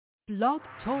Blog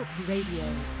Talk Radio.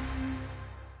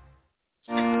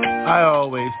 I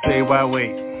always say, why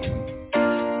wait?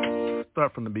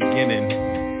 Start from the beginning.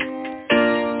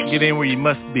 Get in where you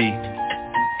must be.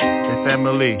 Hey,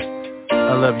 family,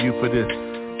 I love you for this.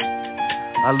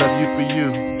 I love you for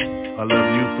you. I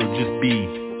love you for just be.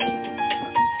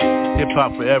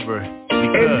 Hip-hop forever.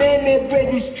 Because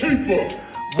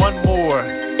one more,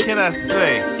 can I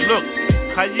say, look,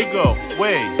 how you go?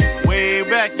 Way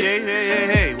back,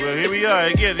 hey. Well, here we are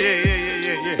again,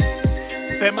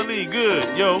 yeah. Family,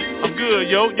 good, yo, I'm good,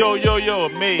 yo,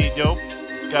 I'm made, yo.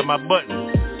 Got my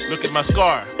button, look at my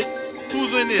scar.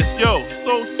 Who's in this, yo,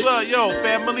 so, yo,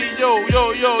 family, yo,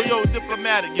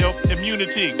 diplomatic, yo,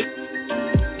 immunity.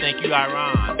 Thank you,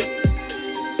 Iran.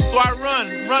 So I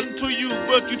run to you,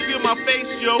 but you feel my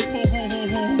face, yo,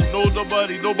 hoo. No,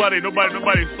 nobody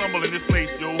stumble in this place,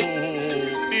 yo,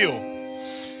 feel.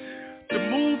 The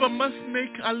move I must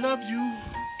make, I love you.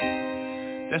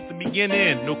 That's the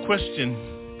beginning, no question.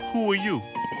 Who are you?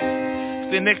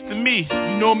 Stay next to me,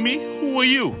 you know me, who are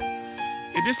you?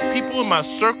 If this people in my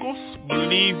circles,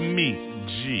 believe me,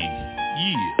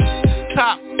 yeah.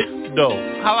 Top, though,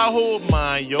 how I hold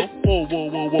mine, yo, whoa.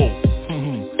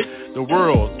 The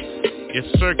world is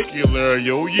circular,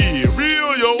 yo, yeah,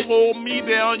 real, yo, hold me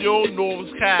down, yo,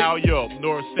 North Cal, yo,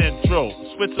 North Central,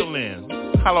 Switzerland.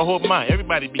 How I hold mine,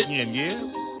 everybody begin, yeah?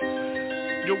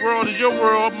 Your world is your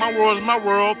world, my world is my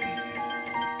world.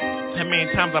 How many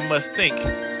times I must think,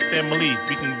 family,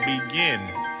 we can begin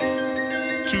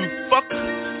to fuck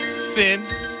sin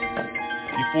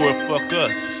before it fuck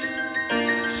us.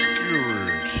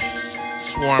 Scourge,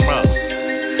 swarm up.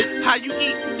 How you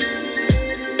eat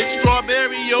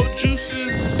strawberry, yo,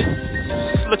 juices?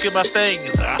 Look at my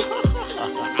fingers.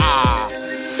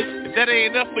 If that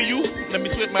ain't enough for you, let me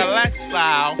switch my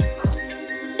lifestyle.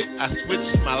 I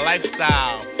switched my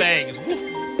lifestyle. Things.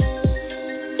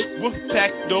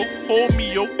 WolfPack, though. Hold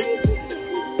me, yo.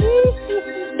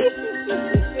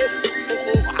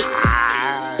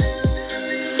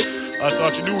 I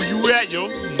thought you knew where you were at, yo.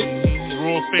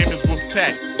 World famous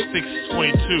WolfPack,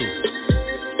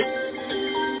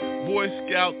 622. Boy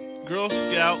Scout, Girl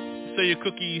Scout, say your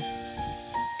cookies.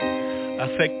 I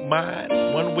take mine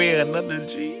one way or another,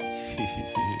 G.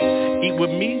 Eat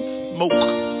with me, smoke,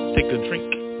 take a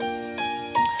drink.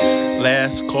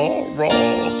 Last call, raw.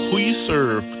 Who you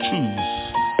serve? Choose.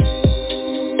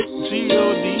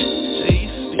 G-O-D-J-C.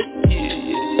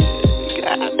 Yeah.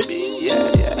 Got me.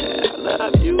 Yeah. I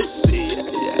love you. See.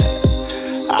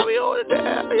 Yeah. I'll be on it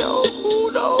down, yo.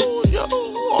 Who knows, yo?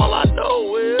 All I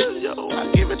know is, yo, I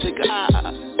give it to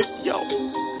God. Yo.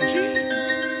 G-O-D-J-C.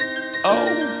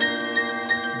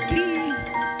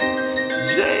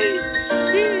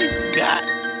 Got me.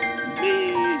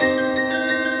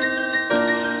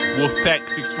 WolfPack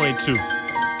 622.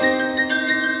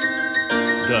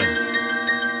 Done.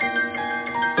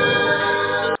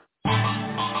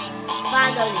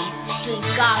 Finally, street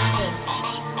gospel.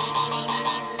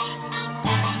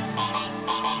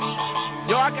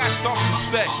 Yo, I got something to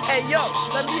say. Hey, yo,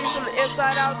 let me hear some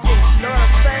inside out things. You know what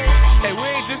I'm saying? Hey, we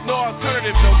ain't just no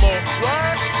alternative no more.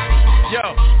 What?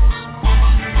 Yo,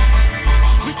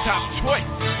 we top choice.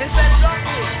 Then set it off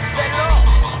here. Set it off.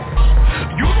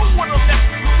 You don't wanna mess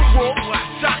with the world like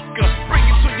shocker. Bring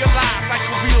it to your life like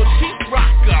a real cheap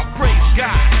rocker. Praise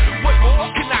God. What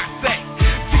more can I say?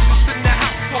 Jesus in the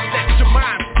house, so let your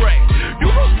mind spray.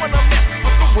 You don't wanna mess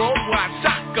with the world like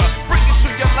shocker. Bring it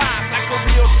to your life like a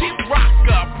real cheap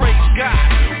rocker. Praise God.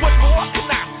 What more can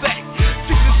I say?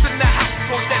 Jesus in the house,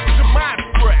 so let your mind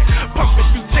spray. Pumping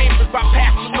through chambers by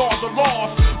passing all the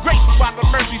laws. Grace by the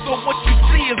mercy, so what you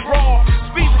see is raw.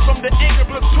 Speeding from the anger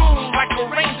platoon like a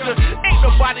ranger. Ain't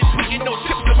nobody putting no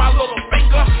tips in my little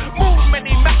finger. Move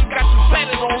many mountains, got you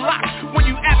planted on lock. When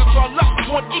you add us all up,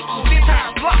 one equals the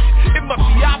entire block. It must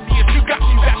be obvious, you got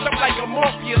me wrapped up like a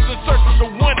Morpheus. In search of the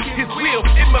one, his will,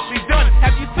 it must be done.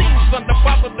 Have you seen Son, the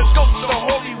Father, the Ghost, the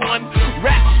Holy One?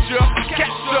 Rapture,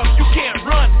 catch up, you can't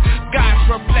run. God's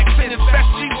perplexing,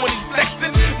 especially when he's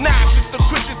flexing. Nah, if it's the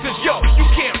Christian says, yo, you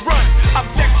can't run.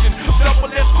 Objection,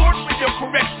 double-edged sword for your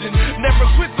correction. Never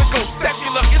quizzical,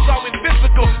 secular is always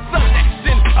physical.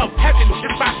 Selection of heaven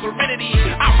is my serenity.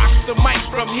 I rock the mic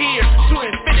from here to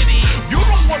infinity. You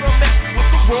don't wanna mess with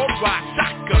the worldwide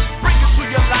shocker. Bring it to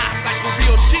your life like a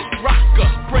real cheap rocker.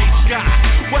 Praise God.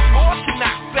 What more can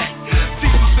I say?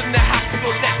 Jesus in the house, so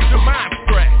let your mind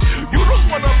spray. You don't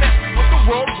wanna mess with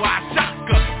the worldwide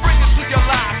shocker. Bring it to your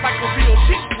life like a real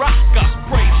cheap rocker.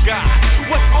 Praise God.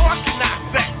 What more can I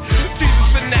say? Jesus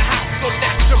in the house, so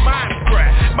let your mind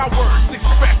spray. My words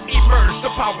express, emerge, the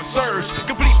power surge.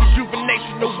 Complete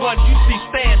rejuvenation, the one you see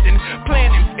standing,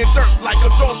 planning, insert like a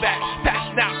throwback.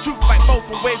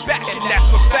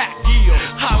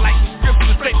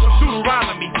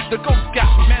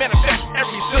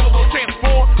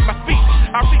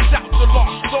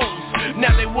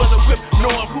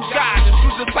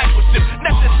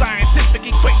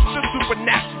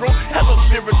 natural, hella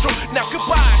spiritual. Now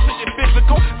goodbye to your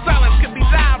physical. Silence can be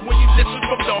loud when you listen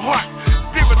from the heart.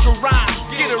 Spiritual rhymes,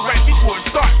 get it right before it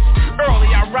starts. Early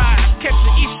I rise, catch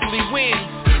the easterly winds,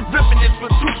 ripping this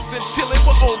for truths and chilling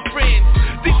with old friends.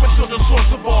 Deep into the source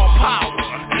of all power.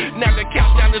 Now the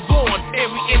countdown is on, and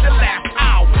we in the last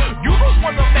hour. You don't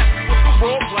wanna mess with the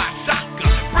worldwide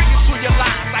shocker. Bring it to your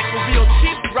lives like a real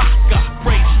cheap rocker.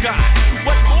 Praise God,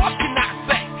 what more can I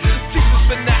say? Jesus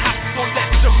in the house, so let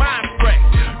your mind spray.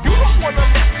 You don't wanna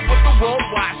mess with the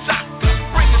worldwide shocker.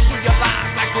 Bring it to your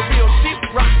lives like a real cheap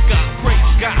rocker.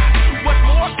 Praise God, what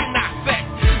more can I say?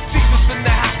 Jesus in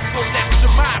the house, so let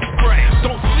your mind spray.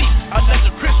 Don't sleep,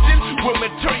 another Christian will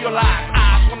materialize.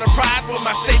 Eyes on the prize with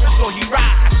my Savior, so he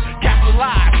rise.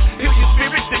 Capitalize, heal your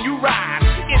spirit, then you rise.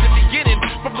 In the beginning,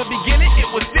 from the beginning it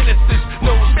was Genesis.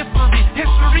 No mystery,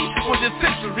 history was a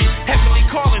century. Heavenly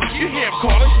calling, you hear him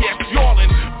calling, yes, yawning.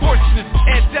 Voices,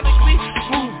 angelically,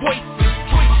 smooth voices,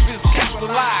 choices,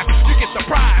 capitalize. You get the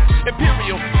prize,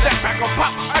 imperial, step back on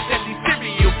pop, identity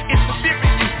stereo. It's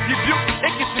securing you, you do,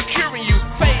 it gets securing you.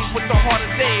 Saved with the heart of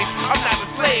Dave, I'm not a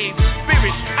slave.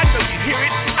 Spirit, I know you hear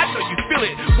it, I know you feel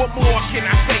it. What more can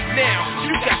I say now?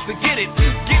 You got to get it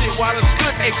while it's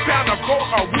good. A crown of gold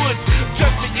or wood.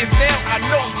 Judgment is now, I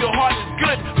know your heart is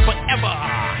good. Forever,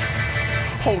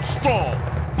 hold strong.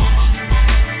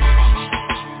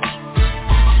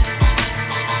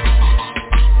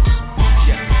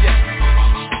 Yes, yes.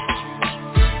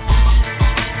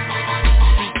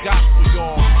 Street gospel,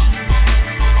 y'all.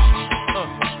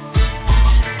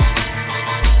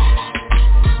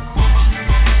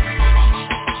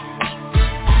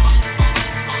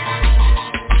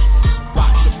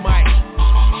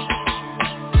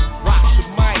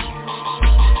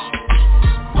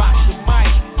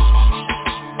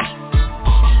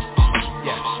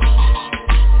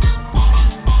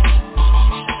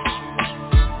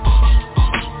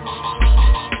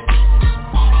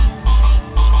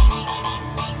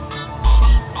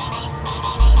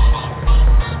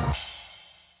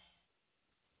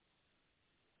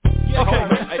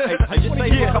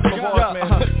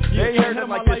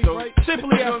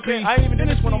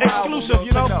 Exclusive,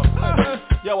 you know.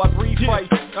 Yo, I breathe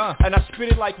Christ, and I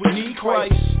spit it like we need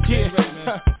Christ.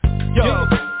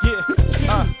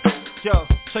 Yo,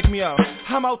 check me out.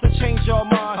 I'm out to change your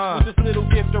mind with this little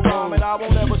gift of rhyme, and I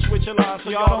won't ever switch a line, so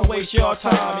y'all don't waste your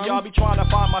time. And y'all be trying to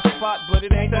find my spot, but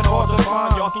it ain't that hard to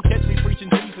find. Y'all can catch me preaching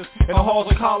Jesus in the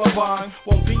halls of Columbine.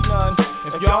 Won't be none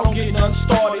if y'all don't get none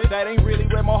started. That ain't really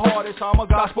where my heart is. I'm a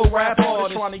gospel rap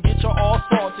artist trying to get you all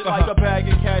salted like a bag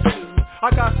of cashews. I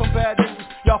got some bad news.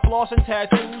 Y'all flossing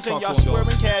tattoos and y'all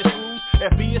swearing cash rules.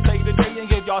 FB is say today and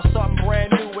give y'all something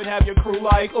brand new and have your crew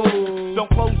like, ooh. Don't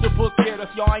close the book yet if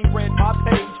y'all ain't read my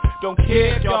page. Don't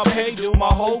care if y'all pay, do my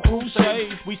whole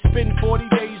crusade. We spend 40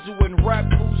 days doing rap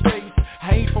crusades.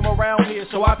 I ain't from around here,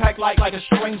 so I pack like a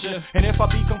stranger. And if I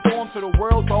be conformed to the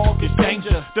world, dog, it's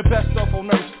danger. The best stuff on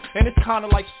earth, and it's kinda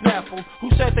like Snapple. Who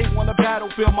said they wanna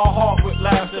battle, fill my heart with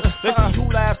laughter. Let's see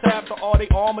who laughs after all they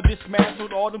armor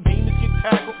dismantled, all them demons get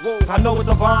tackled. Whoa, I know it's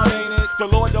divine, ain't it? The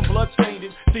Lord done blood-stained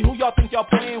it. See who y'all think y'all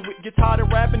playing with? Get tired of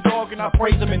rapping, dog, and I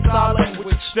praise him in sign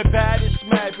language. The baddest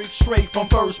maverick, straight from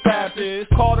First Baptist.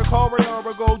 Call the coroner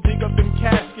or go dig up them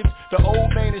caskets. The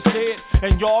old man is dead,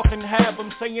 and y'all can have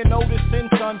him saying no to sin,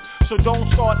 son. So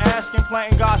don't start asking,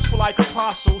 planting gospel like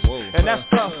apostles. Whoa, and that's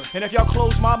tough. And if y'all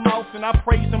close my mouth and I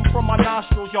praise him from my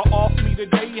nostrils, y'all off me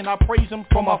today and I praise him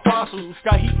from my fossils.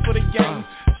 Got heat for the game.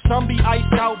 Some be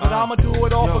iced out, but I'ma do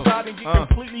it all for God and get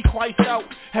completely Christ out.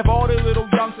 Have all the little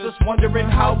youngsters wondering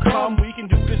how come we can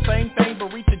do the same thing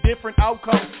but reach a different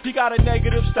outcome. You got a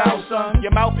negative style, son.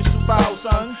 Your mouth is too foul,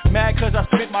 son. Mad cause I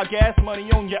spent my gas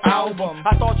money on your album.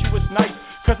 I thought you was nice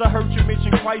cause I heard you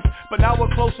mention Christ, but now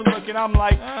a closer look and I'm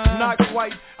like, not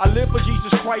quite. I live for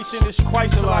Jesus Christ and it's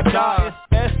Christ till I die.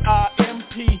 It's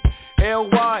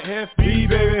SIMPLYFB,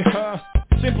 baby.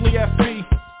 Simply FB.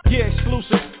 Yeah,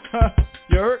 exclusive.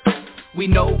 You heard? We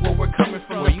know where we're coming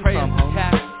from. Where you from,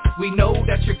 attack. We know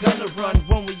that you're gonna run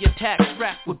when we attack.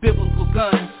 Strapped with biblical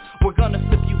guns. We're gonna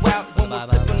flip you out when we're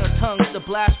flipping our tongues. The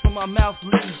blast from our mouth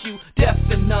leaves you deaf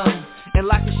and numb. And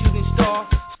like a shooting star,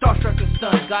 starstruck and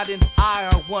stunned. God and I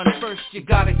are one. First you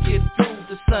gotta get through.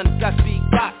 The sun got to be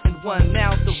gotten one.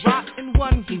 Now the rotten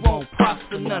one, he won't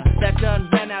prosper none. That done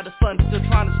ran out of fun. Still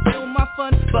trying to steal my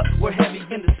fun, but we're heavy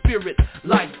in the spirit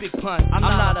like Big Pun. I'm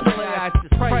not a player, I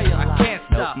just pray. I can't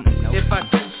stop. If I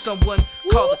do someone,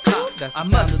 call the cops. I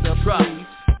must drop.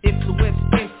 Influence,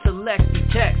 intellect,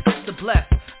 detect, to bless.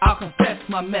 I'll confess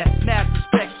my mess. Mad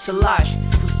respect to life.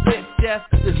 Cause with death,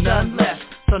 there's none left.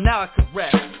 So now I can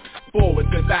rest. Forwards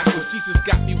and backwards, Jesus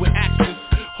got me with actions.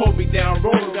 Hold me down,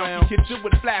 roll around around. Hit you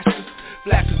with flashes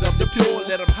of the pure.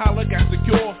 Let them holler, got the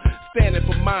cure. Standing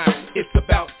for mine, it's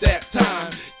about that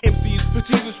time. MCs for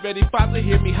Jesus ready, Father,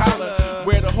 hear me holler.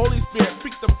 Where the Holy Spirit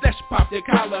freak the flesh, pop their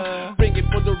collar. Bring it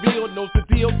for the real, knows the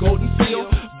deal, golden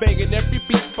seal. Banging every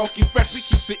beat, funky fresh, we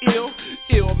keep it ill.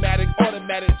 Illmatic,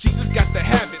 automatic, Jesus got to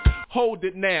have it. Hold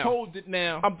it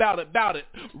now, I'm bout it.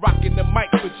 Rocking the mic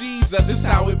for Jesus, this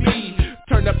how it be.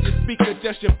 Turn up your speaker,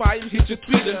 just your fire, hit your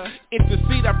tweeter.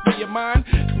 Intercede, I free your mind,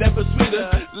 never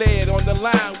sweeter. Lay it on the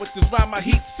line with this rhyme, my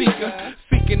heat seeker.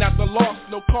 Seeking out the lost,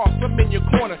 no cost, I'm in your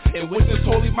corner. And with this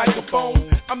holy microphone,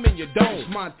 I'm in your dome. It's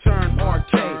my turn,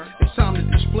 RK, it's time to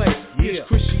display this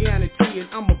Christianity, and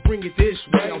I'ma bring it this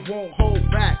way. I won't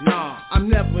hold back, nah, I'm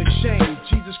never ashamed.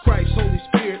 Jesus Christ, Holy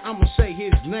Spirit, I'ma say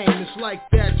his name. It's like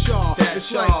that, y'all.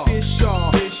 It's like this,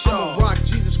 y'all. I'ma rock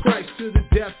Jesus Christ to the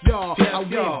death, y'all. I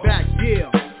went back,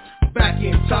 back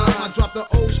in time. I dropped the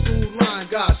old school line,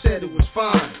 God said it was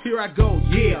fine. Here I go,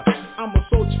 I'm a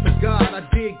soldier for God. I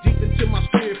dig deep into my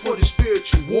spirit for the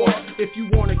spiritual war. If you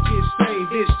wanna get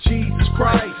saved, it's Jesus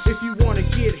Christ. If you wanna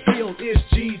get healed, it's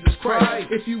Jesus Christ.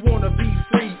 If you wanna be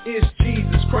free, it's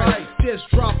Jesus Christ. Just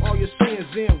drop all your sins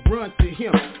and run to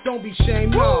him. Don't be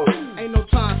ashamed, no, ain't no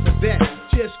time for that.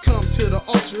 Just come to the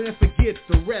altar and forget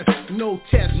the rest. No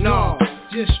test, no,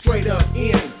 just straight up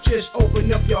in. Just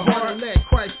open up your heart and let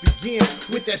Christ begin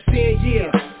with that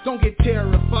sin, Don't get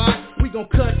terrified, we gon'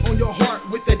 cut on your heart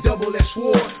with that double-edged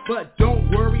sword. But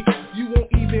don't worry, you won't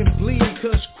even bleed,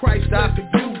 cause Christ died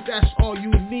for you, that's all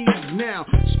you need. Now,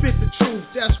 spit the truth,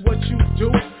 that's what you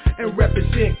do, and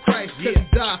represent Christ, cause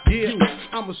he died for you.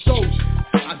 I'm a soldier,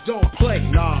 I don't play,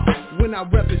 nah. When I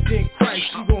represent Christ,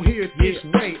 you gon' hear it this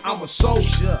way. I'm a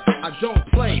soldier, I don't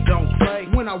play.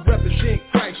 When I represent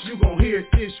Christ, you gon' hear it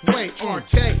this way.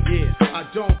 RK, I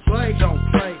don't play.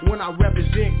 When I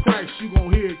represent Christ, you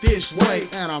gon' hear it this way.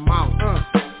 And I'm out,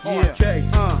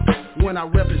 RK, when I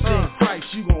represent Christ,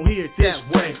 you gon' hear it this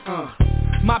way,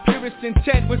 My purest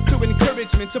intent was to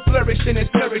encouragement, to flourish in its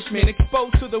nourishment,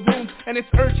 exposed to the wounds and it's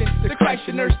urgent, that Christ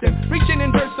should nurse them. Reaching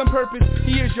in verse on purpose,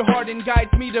 he hears your heart and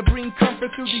guides me to bring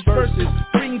comfort through these verses.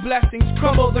 Bring blessings,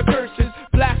 crumble the curses,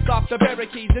 blast off the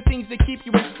barricades, the things that keep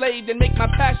you enslaved, and make my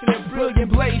passion a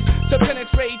brilliant blaze, to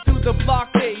penetrate through the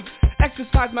blockade.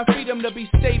 Exercise my freedom to be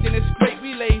saved in this great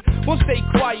relay. Won't stay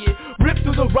quiet, rip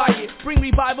through the riot, bring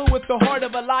revival with the heart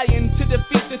of a lion to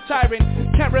defeat the tyrant.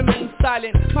 Can't remain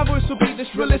silent, my voice will be the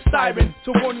shrillest siren,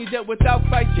 to warn you that without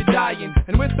Christ you're dying,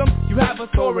 and with him you have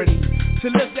authority to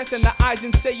look death in the eyes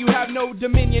and say you have no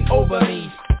dominion over me.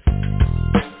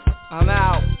 I'm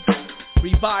out.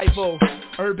 Revival,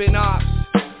 urban ops,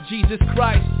 Jesus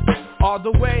Christ, all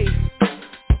the way.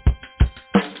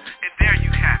 And there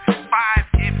you have it, 5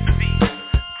 MCs,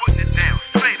 putting it down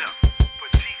straight up for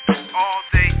Jesus all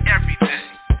day, every day.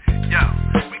 Yo,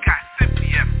 we got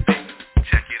Simply MC,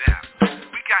 check it out.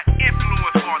 We got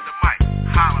Influence on the mic,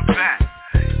 holla back.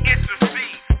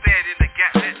 Intercede, stand in the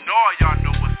gap, letting all y'all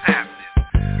know what's happening.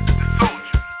 The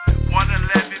Soldier,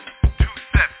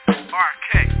 11127,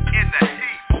 RK, in the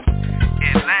heat.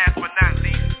 And last but not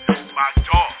least, my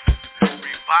dog,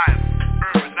 Revival,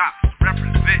 Urban Ops,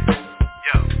 represent.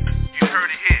 Yo, you heard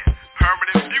it here,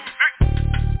 Permanent Music.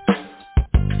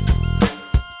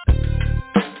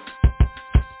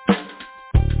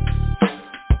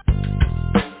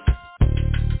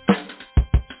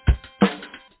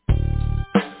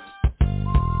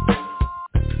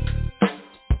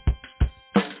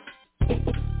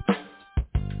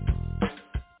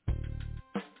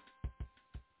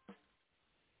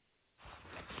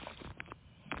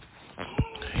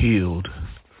 Healed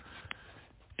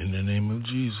in the name of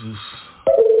Jesus.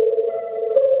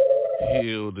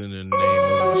 Healed in the name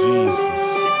of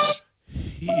Jesus.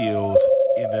 Healed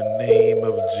in the name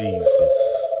of Jesus.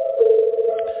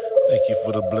 Thank you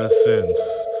for the blessings.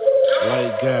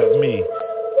 Light got me.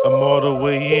 I'm all the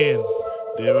way in.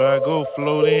 There I go,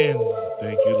 float in.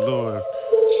 Thank you, Lord.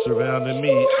 Surrounding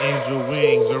me, angel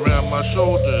wings around my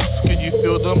shoulders. Can you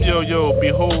feel them? Yo,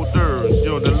 beholders.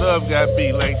 Yo, the love got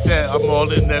me like that. I'm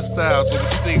all in that style. So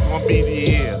what you think gonna be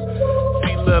the end?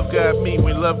 See, love got me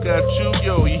when love got you.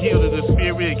 Yo, you healed in the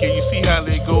spirit. Can you see how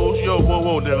it goes? Yo,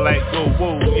 whoa, the light go,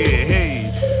 whoa, yeah, hey.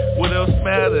 What else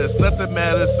matters? Nothing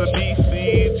matters to me.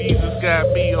 See, Jesus got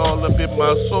me all up in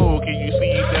my soul. Can you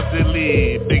see?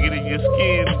 Definitely bigger than your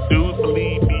skin, dude.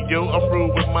 Believe me, yo, I'm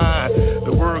rude with mine.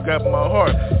 The word got my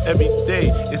heart every day.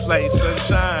 It's like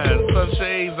sunshine,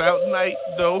 sunshades out night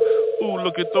though. Ooh,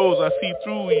 look at those, I see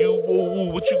through you.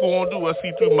 Ooh, what you gonna do? I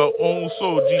see through my own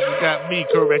soul. Jesus got me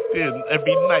corrected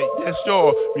every night. Yes,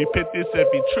 y'all, repeat this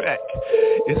every track.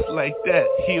 It's like that,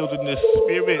 healed in the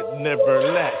spirit,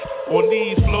 never lack. On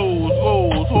these flows,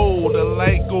 hold the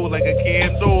light goes like a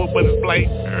candle, but it's brighter.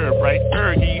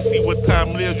 Can you see what time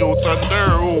it is? Yo,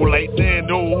 thunder, oh, like that,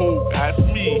 oh, that's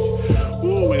me.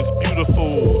 Ooh, it's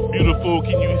beautiful,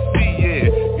 can you see? Yeah,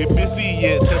 get busy,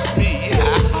 yeah, touch me,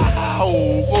 yeah.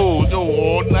 Oh, yo,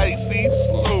 all night, see,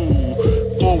 slow.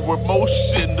 Forward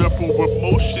motion, the forward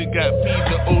motion got me.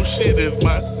 The ocean is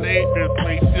my savior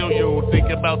place. Yo, think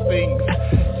about things.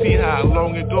 See how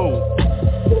long it goes.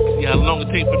 See how long it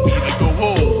takes for me to go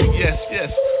home.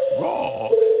 Yes, raw,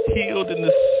 healed in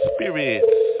the spirit.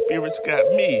 Spirit's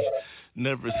got me.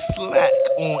 Never slack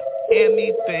on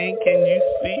anything. Can you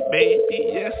see, baby?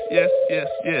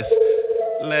 Yes.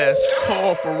 Last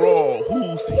call for all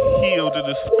who's healed in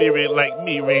the spirit like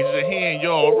me. Raise your hand,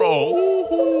 y'all. Raw.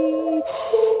 Ooh.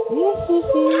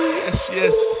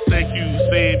 Yes. Thank you,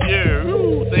 Savior.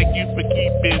 Ooh, thank you for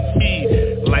keeping me.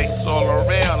 Lights all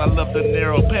around. I love the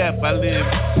narrow path I live.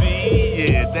 See,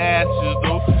 yeah, that's just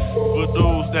those for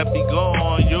those that be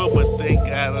gone, yo. But thank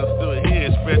God I'm still here,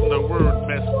 spreading the word.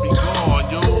 Best be gone,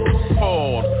 yo.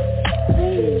 Called.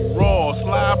 Ooh, raw,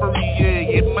 slobbery, yeah,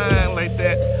 get mine like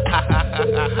that.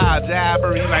 Ha,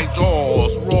 jabbery like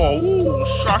jaws. Raw, ooh,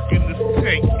 shark in this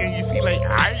tank. Can you see like,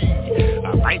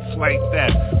 aye, bites like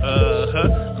that.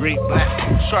 Great black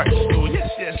sharks. Oh,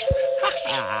 yes.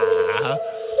 Ha.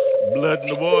 Blood in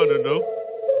the water, though.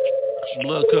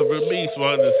 Blood covered me, so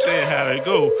I understand how they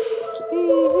go.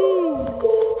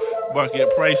 Woo-hoo. Market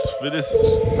price for this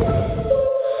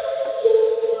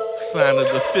sign of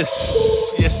the fish.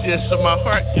 Yes, in my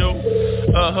heart, yo.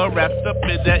 Wrapped up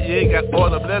in that, yeah, got all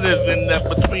the letters in that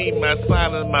between my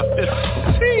sign and my fist.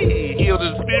 See, heal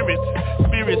the spirits.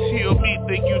 Spirits heal me.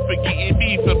 Thank you for getting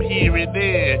me from here and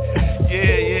there.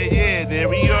 Yeah, there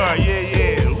we are,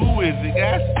 yeah. Who is it?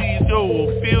 I see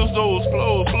those, feels those,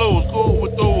 flows, go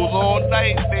with those all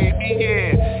night, baby,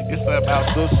 yeah. It's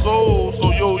about the soul,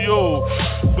 so yo,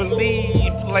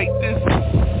 believe like this.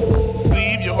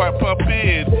 Leave your heart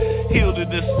pumping, healed in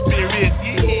the spirit,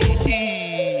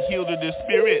 yeah. Healed in the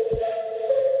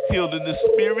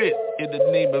spirit, in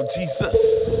the name of Jesus.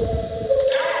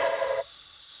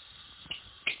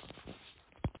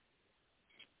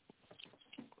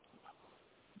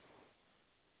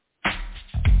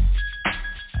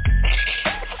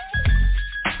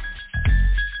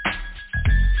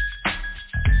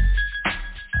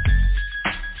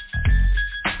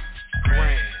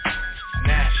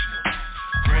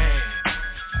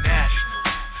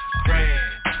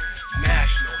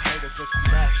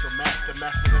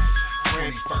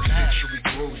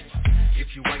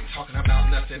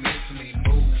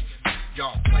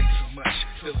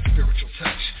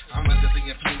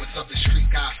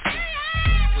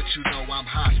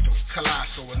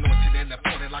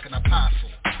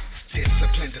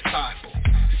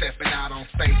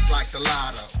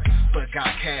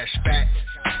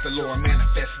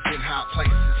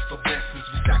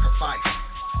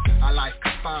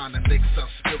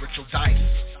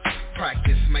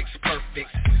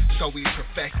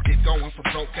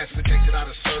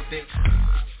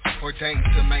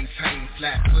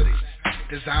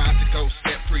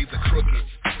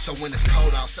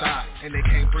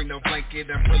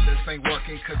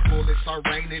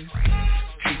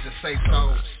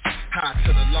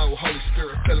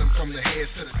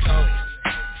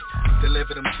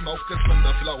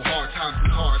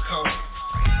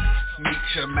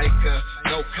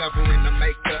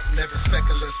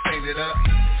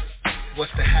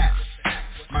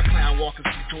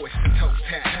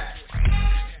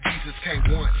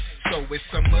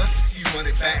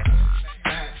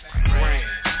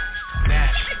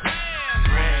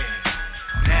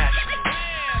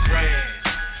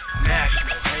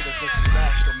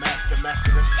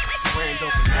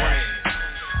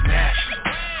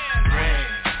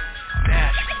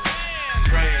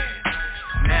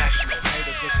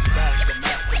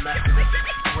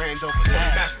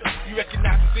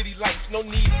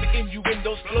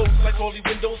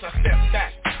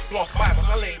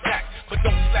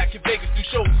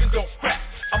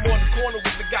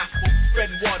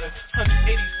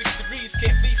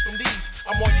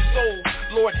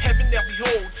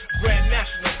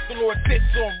 Lord sits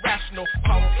on rational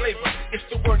power flavor. It's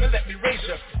the word that let me raise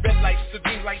ya. Red light,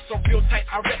 serene green lights so real tight,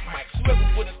 I wreck mics.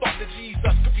 Whoever would've thought that Jesus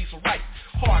could be so right?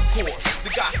 Hardcore, the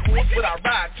gospel is what I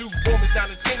ride to. Romans down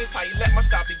to 10 is how you let my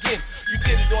style begin. You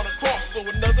did it on a cross, so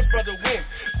another brother win.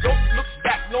 Don't look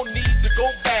back, no need to go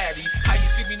baddie. How you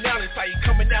see me now is how you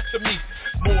coming after me.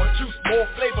 More juice, more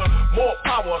flavor, more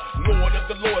power. Lord of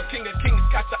the Lord, King of Kings,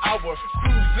 got the hour.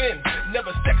 Cruise in,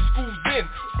 never sex schools in.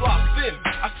 Flops in,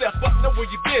 I step up, know where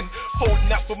you been.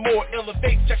 Holding out for more,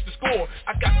 elevate, check the score.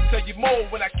 I got to tell you more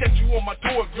when I catch you on my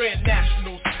tour. Grand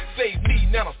Nationals, save me,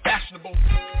 now I'm fashionable.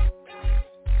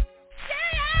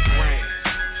 Grand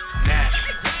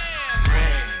National,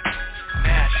 Grand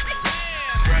National,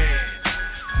 Grand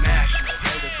National.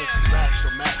 Haters is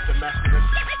irrational, master,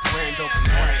 grand open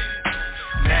Grand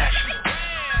National,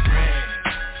 Grand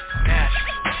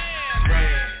National,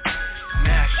 Grand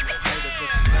National. Haters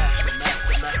is irrational,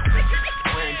 master,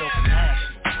 grand open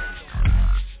national.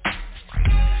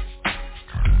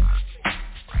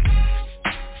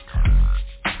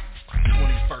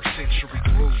 21st century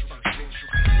groove.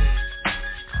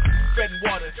 Bread and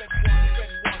water,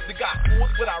 the gospel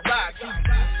is what I ride to.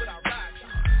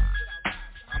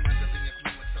 I'm under the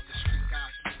influence of the street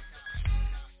gospel.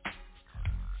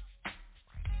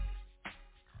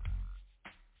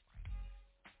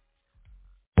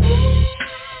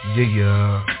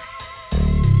 Yeah,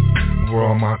 where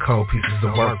all my cold pieces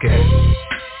of work at?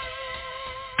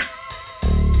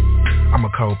 I'm a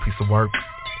cold piece of work.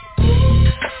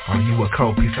 Are you a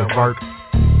cold piece of work?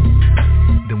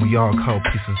 Then we all cold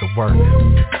pieces of work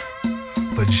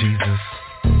for Jesus.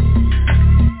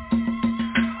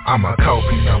 I'm a cold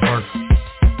piece of work.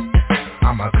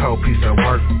 I'm a cold piece of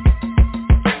work.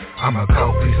 I'm a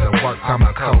cold piece of work. I'm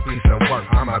a cold piece of work.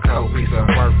 I'm a cold piece of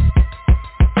work.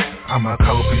 I'm a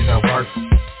cold piece of work.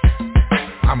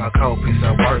 I'm a cold piece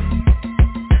of work.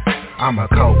 I'm a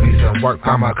cold piece of work.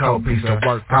 I'm a cold piece of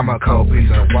work. I'm a cold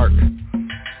piece of work.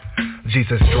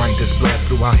 Jesus drained his blood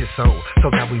throughout his soul, so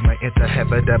that we may enter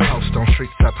heaven. That post on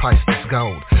streets that priceless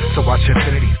gold. So watch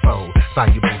infinity fold,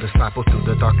 valuable disciples through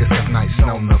the darkest of nights,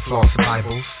 known the false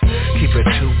Bibles. Keep it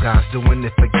true, God's doing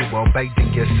it for you. Obey,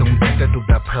 then you soon enter through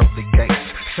the pearly gates.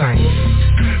 Saints,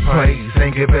 praise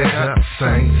and give it up.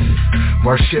 Saints,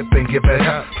 worship and give it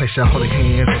up. Place your holy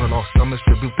hands on the lost summers,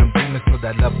 rebuke them demons till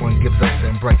that loved one gives up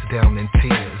and breaks down in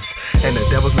tears. And the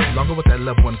devil's no longer what that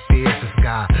loved one fears. It's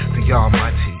God, the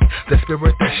Almighty, the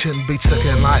spirit that shouldn't be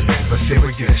taken lightly, but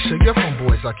serious. Sure, your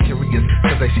homeboys are curious,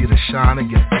 cause they see the shine of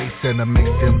your face and it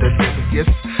makes them delirious.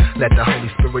 Let the Holy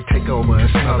Spirit take over and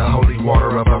smell the holy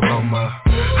water of aroma.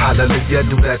 Hallelujah,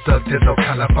 do that thug Dizzle,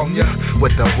 California,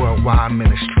 with the worldwide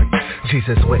ministry.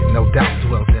 Jesus with no doubt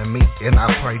dwells in me, and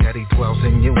I pray that he dwells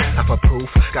in you. Now for proof,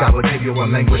 God will give you a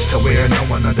language to where no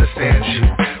one understands you,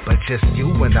 but just you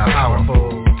and the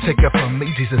powerful. Take it from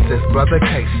me, Jesus is brother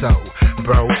Queso.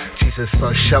 Bro, Jesus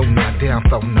for show, not down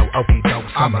for no okie doke.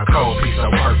 I'm a cold piece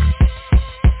of work.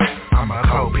 I'm a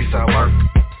cold piece of work.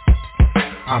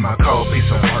 I'm a cold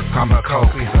piece of work. I'm a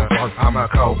cold piece of work. I'm a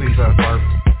cold piece of work.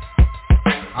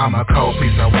 I'm a cold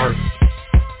piece of work.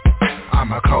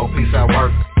 I'm a cold piece of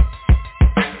work.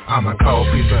 I'm a cold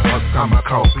piece of work. I'm a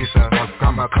cold piece of work.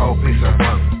 I'm a cold piece of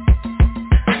work.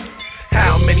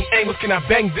 How many angles can I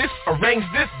bang this? Arrange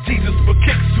this? Jesus for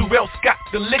kicks, who else got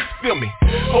the licks? Feel me?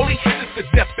 Holy shit is the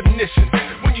definition.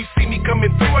 When you see me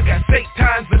coming through, I got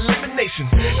Satan's elimination.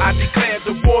 I declare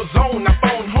the war zone. I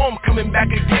phone home, coming back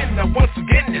again. Now once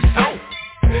again, it's home.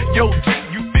 Yo, G,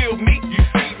 you feel me? You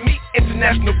see me?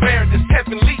 International player that's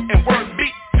heavenly and word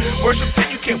beat. Worship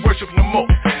till you can't worship no more.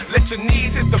 Let your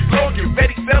knees hit the floor, get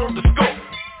ready, settle the score.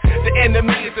 The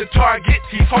enemy is the target,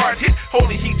 he's hard hit.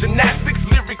 Holy heat gymnastics,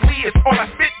 lyrically it's all I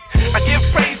spit. I give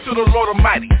praise to the Lord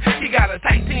Almighty. He got a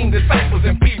tight team, disciples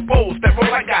and peoples that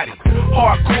roll like I it.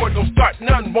 Hardcore, don't start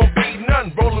none, won't be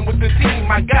none. Rolling with the team,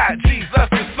 my God, Jesus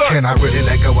the Son. Can I really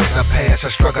let go of the past?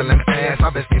 I struggle in the past,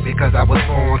 obviously because I was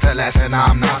born to last. And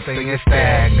I'm not saying it's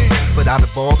stagnant, but out of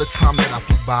all the time that I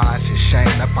flew by, it's a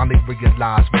shame I finally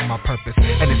realized what my purpose.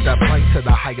 And it's to play to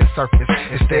the higher surface,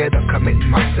 instead of committing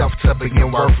myself to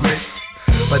being worthless.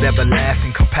 But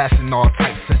everlasting compassion, all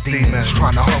types of demons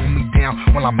trying to hold me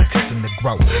down while I'm attempting to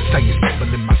grow. Staying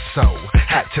stable in my soul,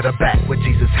 hat to the back with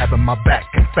Jesus having my back.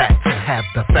 In fact, to have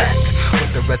the fact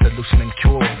with the resolution and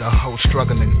cure the whole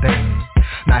struggling thing.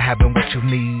 Not having what you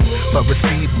need, but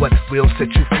receive what will set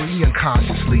you free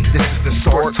unconsciously. This is the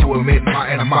sword to admit my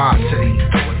animosity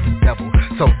towards the devil.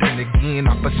 So then again,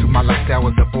 I pursue my lifestyle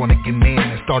as a born-again man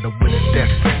and started with a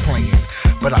desperate plan.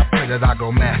 But I pray that I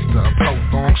go master,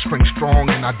 prolong, string strong,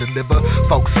 and I deliver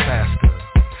folks faster.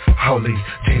 Holy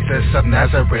Jesus of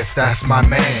Nazareth, that's my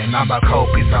man. I'm a cold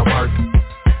piece of work.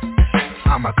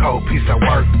 I'm a cold piece of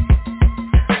work.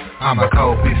 I'm a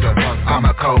cold piece of work. I'm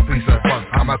a cold piece of work.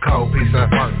 I'm a cold piece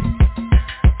of work.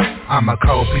 I'm a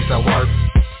cold piece of work.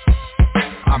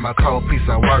 I'm a cold piece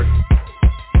of work.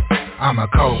 I'm a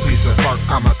cold piece of work.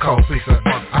 I'm a cold piece of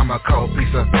work. I'm a cold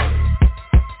piece of work.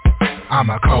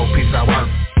 I'm a cold piece of work.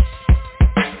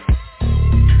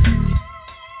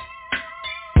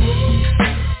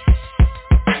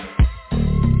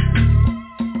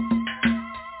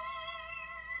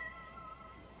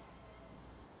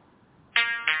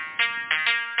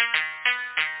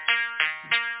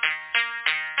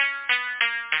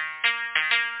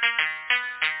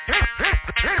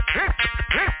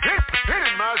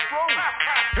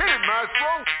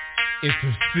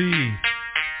 Intercede.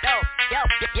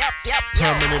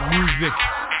 Permanent music.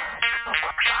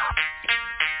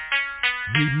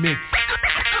 Remix.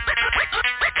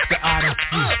 The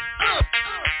Odyssey.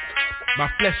 My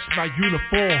flesh, my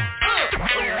uniform.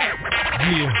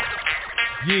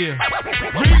 Yeah.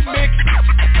 Remix.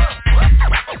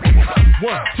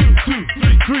 1, 2,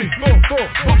 3, 4. Book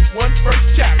 1, first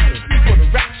chapter. Before the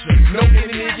rapture, no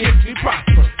enemy against me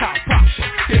prosper. How prosper?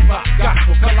 Hip-hop,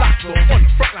 gospel, colossal on the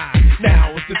front line.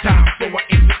 Now is the time, so I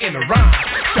enter in a rhyme.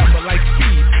 Travel like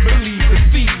speed, believe the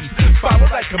seed. Follow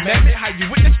that commandment, how you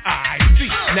witness, I see.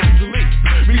 Naturally,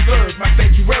 reserve my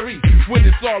sanctuary. When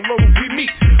it's all over, we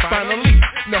meet. Finally,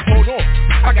 now hold on,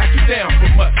 I got you down for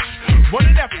much.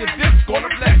 Running after this, gonna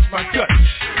bless my touch.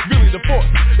 Really the force,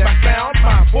 that sound,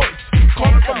 my voice.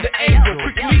 Calling from the angle,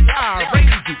 quickly I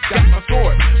raise you. That's my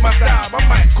sword, my style, my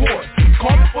mic cord.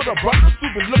 Calling for the brothers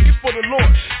who've been looking for the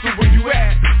Lord. So where you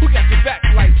at? Who got your back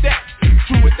like that?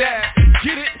 True with that,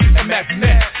 get it? Imagine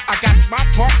that. I got my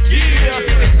part, yeah.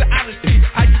 It's the Odyssey,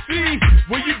 how you see?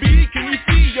 Where you be? Can you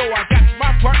see? Yo, I got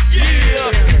my part,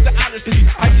 yeah. It's the Odyssey,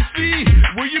 how you see?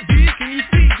 Where you be? Can you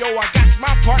see? Yo, I got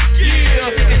my part, yeah.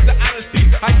 It's the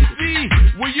Odyssey, how you see?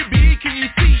 Where you be? Can you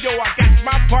see? Yo, I got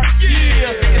my part,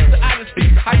 yeah. It's the Odyssey,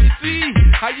 how you see?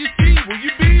 How you see? Where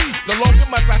you be? No longer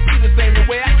must I see the same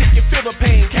way I kick you, feel the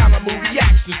pain, caliber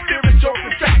reaction, spiritual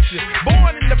contraction.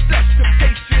 Born in the flesh,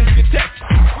 temptations get test.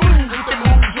 Move with the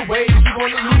moves, your ways you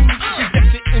gonna lose.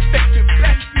 Rejected, infected,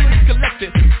 blessings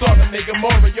collected. Saw the mega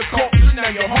moral, your culture, now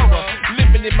your horror.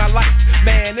 Living in my life,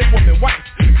 man and woman, wife.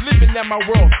 Living in my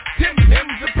world, Tim's and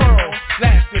pearls.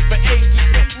 Lasting for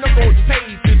ages, no golden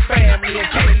pages. Family and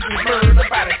cages, murder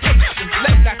by the cases.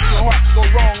 Let not your heart go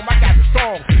wrong, I got it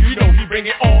strong. You know he bring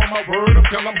it on, my word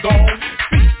until I'm gone.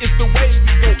 See, it's the way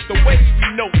we go, the way we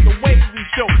know, the way we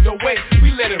show, the way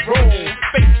we let it roll.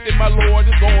 Faith in my Lord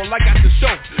is all I got to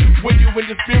show. When you in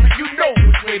the spirit, you know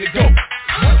which way to go.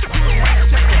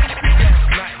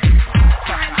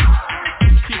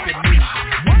 Keep it moving. 1,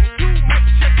 2, mic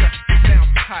checker. It sounds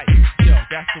tight. Yo,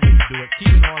 that's the way you do it.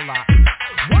 Keep it on lock.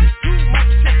 1, 2, mic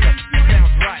checker. It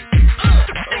sounds right. Keep it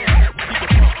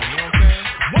pumping, you know what I'm saying?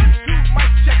 1, 2,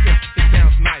 mic checker. It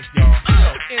sounds nice, y'all. Yo,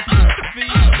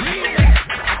 intercede. I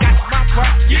got my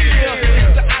part. Yeah.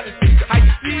 It's the Odyssey. How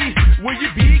you see? Where you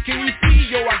be? Can you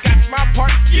see? Yo, I got my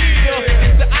part. Yeah.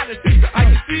 It's the Odyssey. How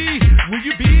you see? Where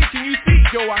you be? Can you see?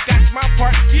 Yo, I got my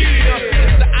part. Yeah.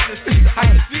 It's the Odyssey. How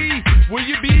you see? Where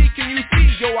you be? Can you see?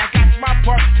 Yo, I got my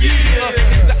part. Yeah.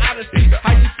 It's the Odyssey.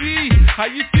 How you see? How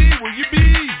you see? Where you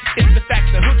be? It's the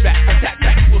fact that hood back, attack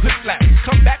back, will hood slap.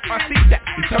 Come back, my seat that.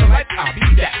 Eternal life, I'll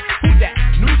be that. Who that?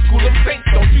 New school of saints,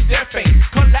 don't you dare faint.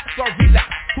 Collapse or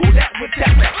relapse. Who that with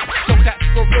tap that? So that's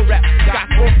for real rap.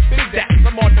 Gospel, big that.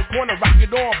 I'm on the corner, rock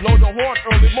it on, blow the horn,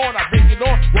 early morn, I bring it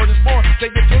on. Word is born,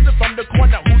 save your children from the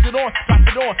corner. Who's it on? Drop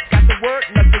it on. Got the word,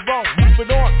 nothing wrong. Move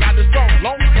it on, got it strong.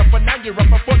 Long enough for now, you're up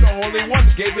before the Holy One.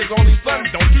 Gave his only son,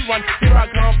 don't you run. Here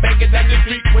I come, banging down the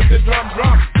street with the drum.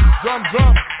 Yeah,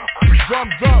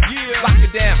 lock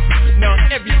it down. Now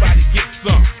everybody get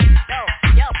some.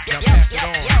 Yo, pass it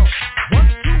on. 1,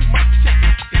 2, mic check.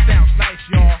 It sounds nice,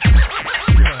 y'all.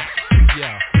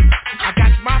 Yeah. I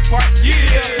got my part. Yeah.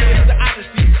 It's the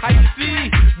Odyssey. How you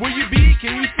see? Where you be?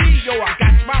 Can you see? Yo, I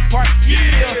got my part.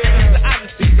 Yeah. It's the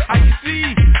Odyssey. How you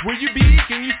see? Where you be?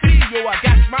 Can you see? Yo, I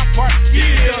got my part.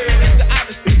 Yeah. It's the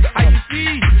Odyssey. How you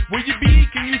see? Where you be?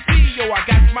 Can you see? Yo, I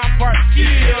got my part.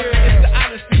 Yeah. It's the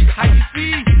Odyssey. How you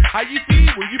see? How you see?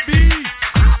 Where you be?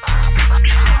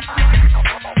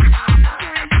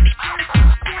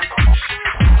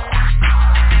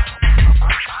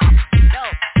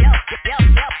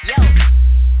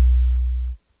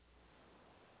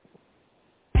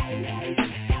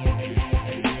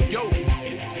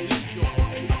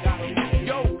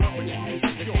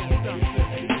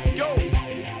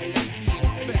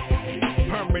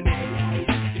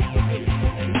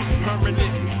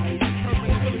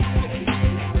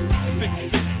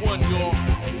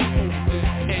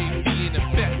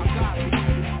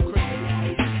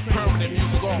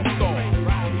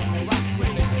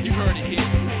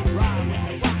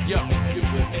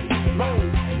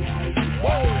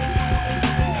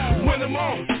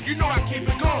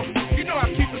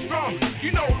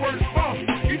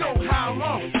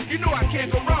 know I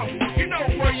can't go wrong. You know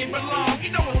where you belong. You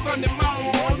know it's Sunday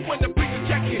morning when the preacher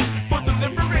check in for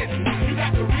deliverance. You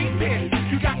got to repent.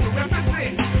 You got to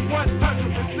represent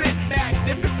 100%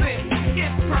 magnificent.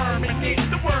 It's permanent.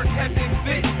 The word has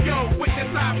exist. Yo, witness,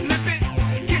 I flip it.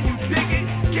 Can you dig it?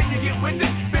 Can you get with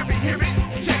it? Spirit, hear it?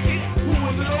 Check it. Who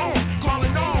was it on?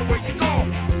 Calling on. Where you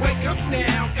going? Wake up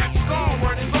now. Got you gone.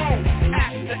 Word is on.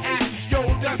 Ash to ash. Yo,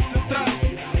 dust to dust.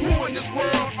 Who in this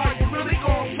world are you really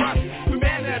gonna trust?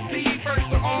 Humanity versus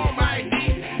the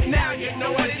Almighty. Now you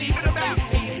know what it even about.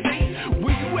 See?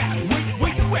 Where you at? Where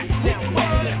you at? Now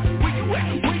where you at? Where you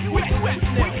at? Where you at?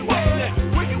 Now where you at?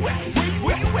 Where you at?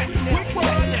 Where you at? Now where you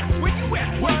at? Where you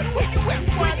at? Where you at?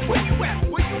 Where you at?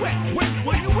 Where you at?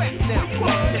 Where you at? Now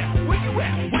where you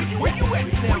at? Where you at?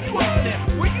 Now where you at?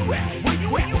 Where you at?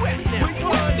 Where you at? Now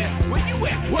where you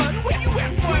at? Where you at? Where you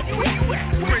at? Where you at?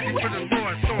 Crazy for the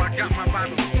Lord, so I got my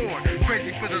Bible sword.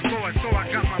 Crazy for the Lord, so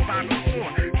I got my Bible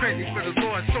sword. Crazy for the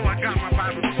Lord, so I got my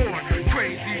Bible sword.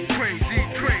 Crazy, crazy,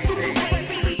 crazy.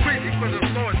 Crazy for the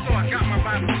Lord, so I got my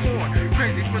Bible sword.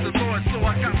 Crazy for the Lord, so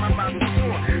I got my Bible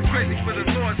sword. Crazy for the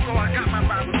Lord, so I got my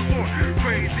Bible sword.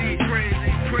 Crazy,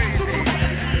 crazy, crazy.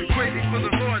 Crazy for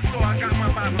the Lord, so I got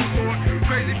my Bible sword.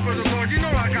 Crazy for the Lord, you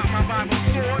know I got my Bible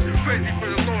sword. Crazy for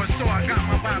the Lord, so I got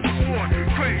my Bible sword.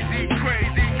 Crazy,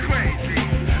 crazy, crazy.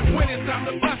 When it's time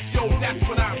to bust, yo, that's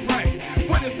when I pray.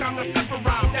 When it's time to flip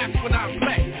around, that's when I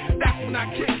play. That's when I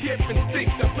kick, hip, and stick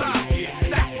the pocket.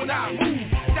 That's when I move,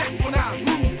 that's when I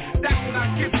move. That's when I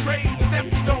give praise and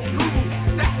if you don't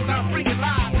lose. That's when I bring it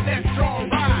live and that's your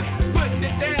ride. Putting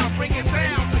it down, bring it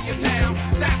down to your town.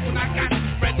 That's when I got to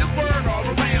spread this word all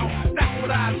around. That's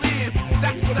what I live,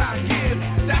 that's what I give.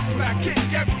 That's what I kick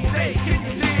every day, can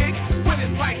you dig? When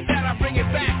it's like that, I bring it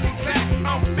back, exact.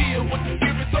 I'm filled with the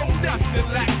spirit, so nothing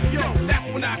lacks. Yo, that's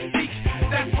when I speak,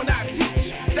 that's when I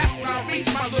teach. That's when I reach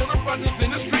my little brothers in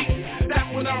the street. That's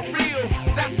when I'm real,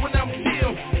 that's when I'm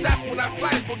still. That's when I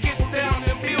fight for get down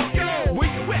and build. Yo, where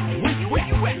you at? Where you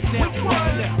at now? Where you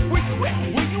at? Where you at?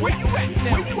 Where you at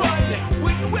now? Where you at?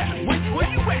 Where you at? Where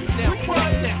you at now?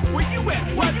 Where you at? Where you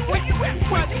at?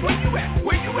 Where you at?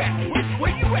 Where you at?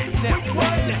 Where you at now?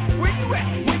 Where you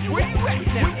at? Where you at? Where you at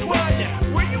now? Where you at?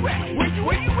 Where you at?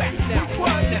 Where you at now?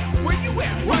 Where you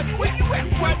at? Where you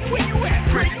at? Where you at?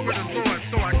 Crazy for the Lord,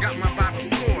 so I got my Bible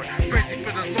sword. Crazy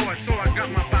for the Lord, so I got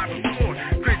my Bible sword.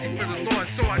 Crazy for the Lord,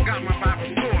 so I got my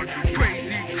Bible sword.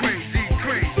 Crazy, crazy,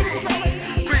 crazy.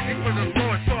 Crazy for the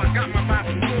Lord, so I got my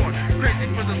Bible sword. Crazy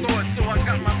for the Lord, so I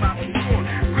got my Bible sword.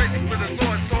 Crazy for the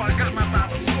Lord, so I got my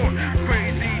Bible sword.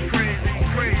 Crazy, crazy,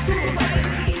 crazy.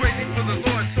 Crazy for the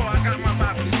Lord, so I got my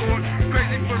Bible sword.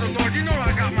 Crazy for the Lord, you know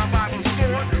I got my Bible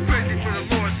sword. Crazy for the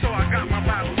Lord, so I got my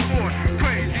Bible sword.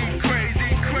 Crazy, crazy,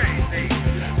 crazy.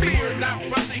 Fear not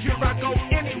rushing, here I go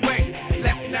anyway.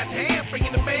 Left in that hand,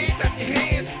 bringing the babe at your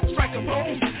hands. Strike a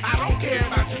pose, I don't care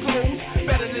about your clothes.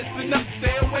 Better listen up,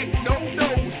 stay awake, no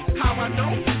knows. How I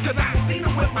know? Cause I seen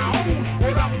it with my own.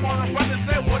 What up, my brother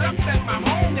said, what up at my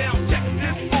home now? Check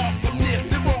this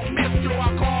awesomeness, it won't miss. Yo, I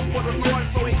called for the Lord,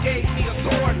 so he gave me a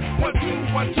sword. 1,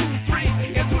 2, 1, 2,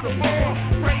 3, into the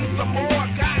 4. Praise some more,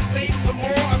 God save some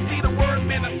more. I see the word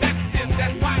manifested,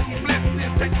 that's why he blessed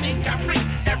this technique I preach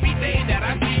every day that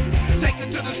I speak. Take it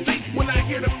to the streets when I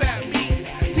hear the fat beat.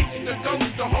 Teach the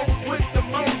ghosts to hope with the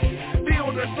most.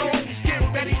 Feel their souls, get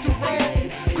ready to roll.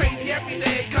 Crazy every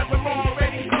day, cause I'm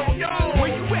already grown. Yo, where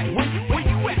you at? Where you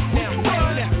at now? Where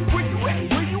you at? Where you at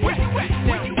now?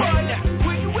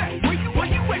 Where you at? Where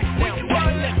you at now?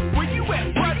 Where you at? Where you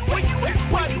at? Where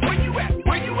you at?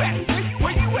 Where you at?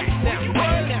 Where you at now?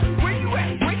 Where you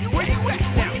at? Where you at now? Where you at? Where you at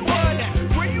now?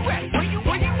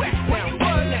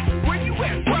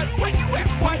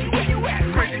 Where you at?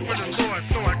 Crazy for the Lord,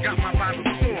 so I got my Bible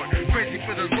sword. Crazy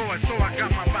for the Lord, so I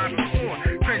got my Bible sword.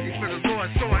 Crazy for the Lord,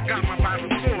 so I got my Bible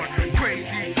sword.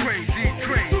 Crazy, crazy,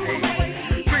 crazy.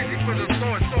 Crazy for the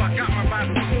Lord, so I got my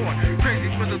Bible sword. Crazy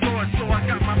for the Lord, so I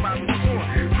got my Bible sword.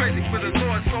 Crazy for the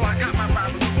Lord, so I got my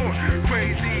Bible sword.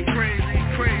 Crazy, crazy,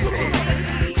 crazy.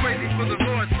 Crazy for the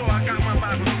Lord, so I got my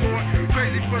Bible sword.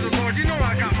 Crazy for the Lord, you know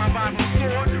I got my Bible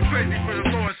sword. Crazy for the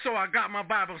Lord, so I got my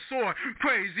Bible sword.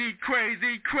 Crazy,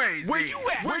 crazy, crazy. Where you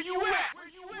at? Where you at?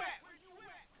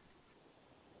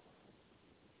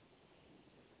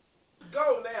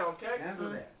 Go now, okay?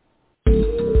 Handle that.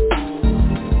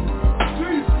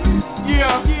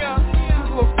 Yeah.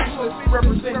 Little freak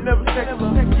representing never second.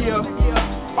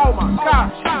 Yeah. Oh my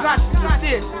gosh, got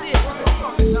this.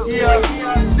 Yeah.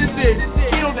 This is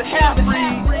Kill the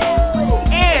Half-Breed.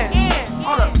 And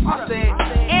hold up, I said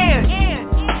and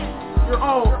your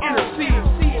own inner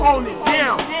city, hold it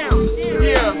down.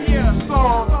 Yeah.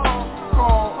 Song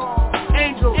called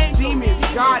Angels, Demons,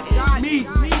 God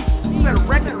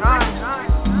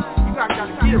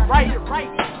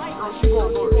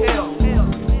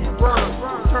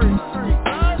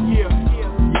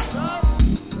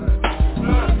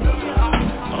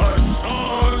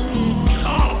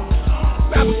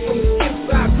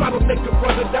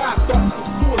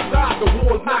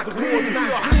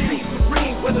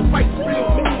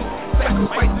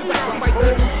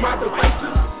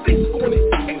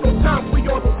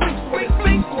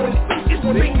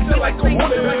like a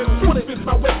hornet. Truth is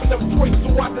my weapon of choice, so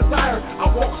I desire.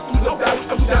 I walk through the valley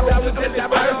of shadows and deadly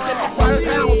fire.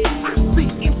 I see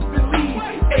instantly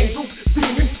angels,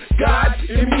 demons, God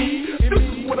in me. This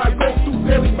is what I go through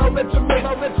daily. My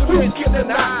regiment, who can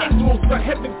deny? Angels are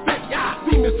heaven sent.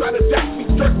 Demons try to jack me,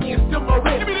 jerk me, and steal my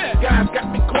rent. God got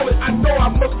me calling, I know I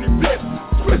must repent.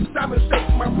 Twist out and shake,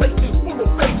 my plate is full of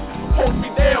faith. Hold me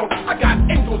down, I got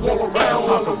angels all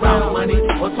around. Talk about money,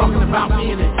 or talking about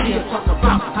being a G, or talk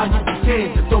about how you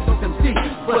became the dopest MC.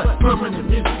 But permanent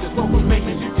music is what we make,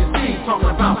 as you can see.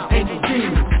 Talking about angel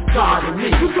demons, God and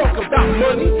me. You talk about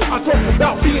money, I talk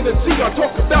about being a G. I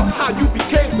talk about how you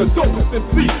became the dopest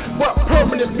MC. But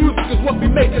permanent music is what we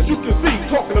make, as you can see.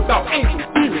 Talking about angels,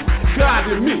 demons,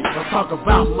 God and me. Or talk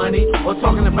about money, or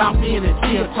talking about being a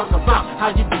G, or talk about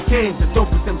how you became the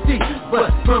dopest MC.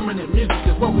 But permanent music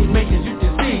is what we make, as you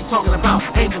can see. Talking about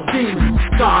angel demons,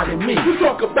 God and me. You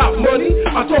talk about money,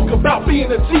 I talk about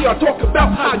being a G. I talk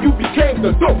about how you became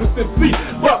the dopest MC.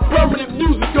 But permanent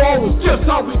music, y'all, is just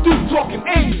how we do. Talking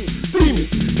angels,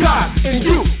 demons, God and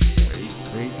you.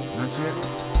 Wait, that's it?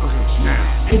 Okay,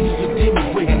 now. Angels and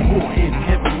demons waiting more in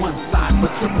heaven, one side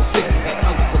for 666, the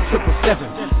other for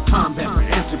 777. Combat for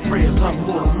answered prayers of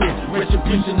mortal men.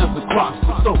 Retribution of the cross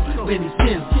for so many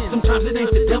sins. Sometimes it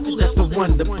ain't the devil that's the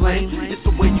one to blame. It's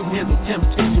the way you handle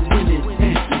temptation when it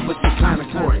ends. But the kind of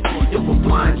glory, it will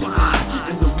blind your eyes.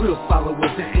 And the real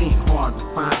followers, it ain't hard to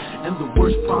find. And the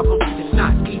worst problem is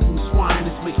not eating swine.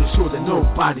 It's making sure that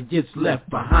nobody gets left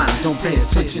behind. Don't pay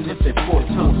attention if that four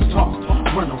tongues talk.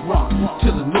 Run a rock to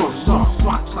the north, star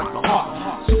swats like a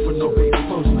hawk. Supernova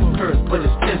explosion occurs, but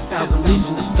it's 10,000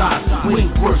 legion of stars.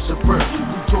 Winged worshippers,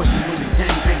 rejoicing when the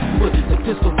gangbang put the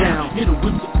pistol down. Hear the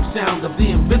whimsical sound of the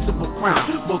invincible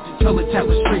crown. Multi-colored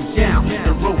tapestry down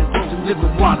and roll and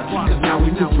living water. Cause now we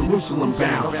move Jerusalem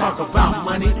bound. Talk about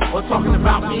money, or talking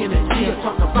about being a G, or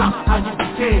talk about how you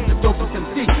became the dopest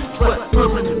MC. But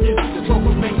permanent music is what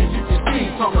we make, as you can see.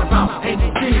 Talking about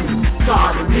angel demons,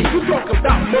 God and me. You talk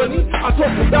about money, I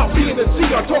talk about being a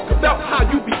G. I talk about how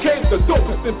you became the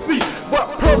dopest MC.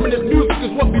 But permanent music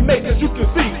is what we make, as you can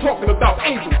see. Talking about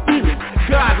angels, demons,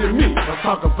 God and me. Or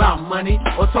talk about money,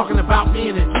 or talking about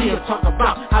being a G, or talk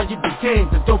about how you became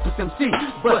the dopest MC.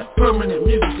 But permanent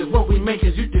music is what we make,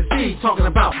 as you can see. Talking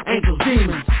about angels,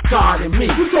 demons, God and me.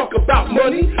 You talk about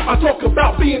money, I talk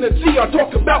about being a G. I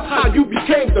talk about how you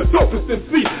became the dopest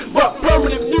MC. But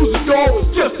permanent music, y'all,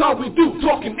 is just how we do.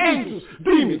 Talking angels,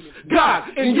 demons, God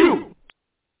and you.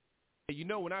 Hey, you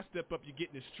know when I step up, you get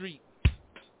in the street.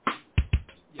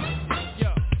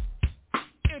 Yeah.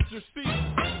 Interesting.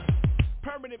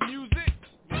 Permanent music.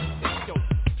 Yo,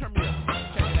 turn me up.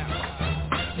 Check it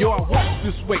out. Yo, I walk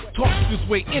this way, talk this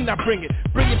way, and I bring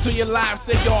it to your lives.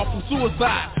 Say y'all from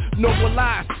suicide. No more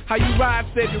lies. How you ride,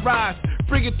 save your rise.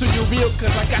 Bring it to your real,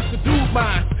 cause I got to do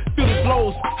mine. Feel the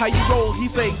blows, how you roll, he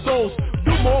say souls.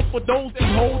 Do more for those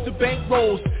that hold the bank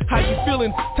rolls. How you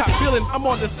feeling? Top feeling, I'm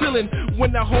on the ceiling.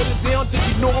 When I hold it down, then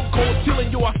you know I'm cold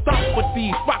chilling. Yo, I stop with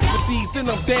these, rock with these, then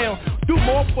I'm down. Do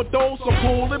more for those so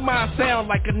cool in my sound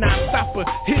like a non-stopper.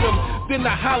 Hit him, then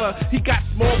I holler. He got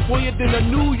more for you than a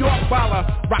New York baller.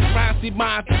 Rock rhymes, see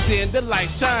mine, then the light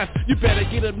shines. You better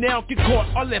get him now, get caught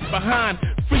or left behind.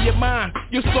 Free your mind,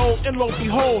 your soul, and lo and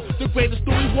behold, the greatest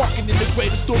story walking in the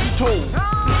greatest story told.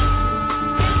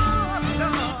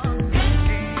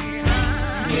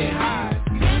 You can't hide.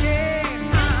 You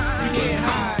can't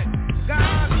hide.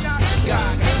 God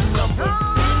got the number.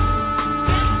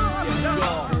 Yes,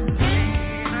 y'all.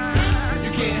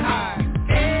 You can't hide.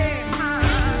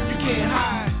 You can't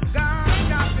hide. God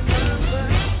got the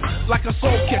number. Like a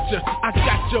soul catcher, I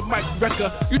got your mic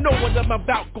wrecker. You know what I'm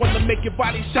about, gonna make your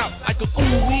body shout like a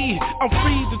ooh-wee. I'm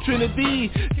free, the Trinity,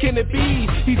 can it be?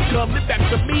 He's coming back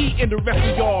to me and the rest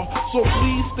of y'all. So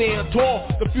please stand tall,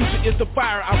 the future is the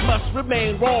fire, I must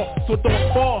remain raw. So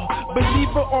don't fall,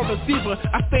 believer or receiver,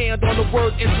 I stand on the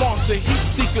word and launch a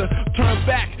heat seeker. Turn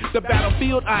back, the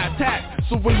battlefield I attack.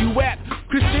 So where you at?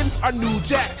 Christians are New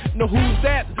Jack. Know who's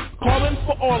that? Calling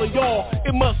for all of y'all.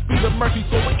 It must be the mercy,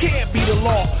 so it can't be the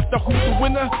law. The who's the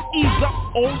winner? Ease up,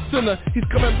 old sinner. He's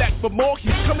coming back for more,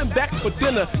 he's coming back for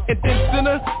dinner. And then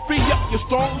sinner, free up your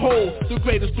stronghold. The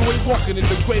greatest story walking and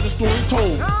the greatest story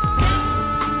told. You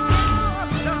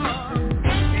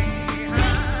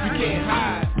can't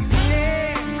hide. You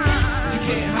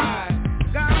can't hide.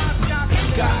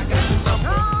 God got the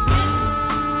number.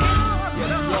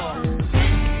 Yes, Lord.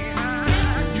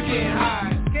 You can't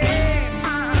hide.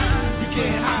 You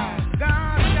can't hide.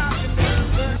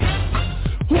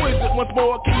 Who is it once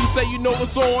more? Can you say you know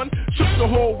what's on? Shook the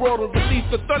whole world and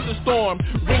released a thunderstorm.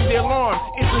 Ring the alarm,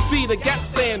 intercede a gap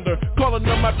stander. Calling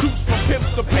on my troops from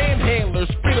pimps to panhandlers.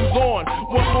 Freedom's on.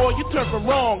 and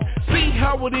wrong. See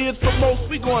how it is for most,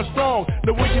 we going strong.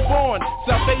 Know where you born,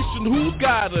 salvation, who's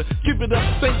got her? Give it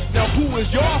up, saints, now who is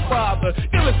your father?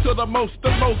 Illest to the most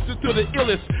is to the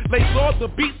illest. Lace all the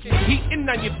beats with heat and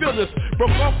now you feel this.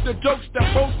 Broke off the jokes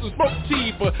that boast and smoke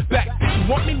tea. But back, you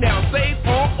want me now, save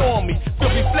all on me. Feel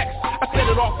me flex, I set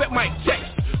it off at my checks.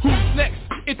 Who's next?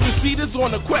 Interceders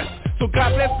on a quest. So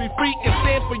God bless me free and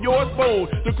stand for yours bold.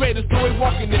 The greatest story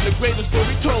walking in the greatest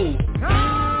story told.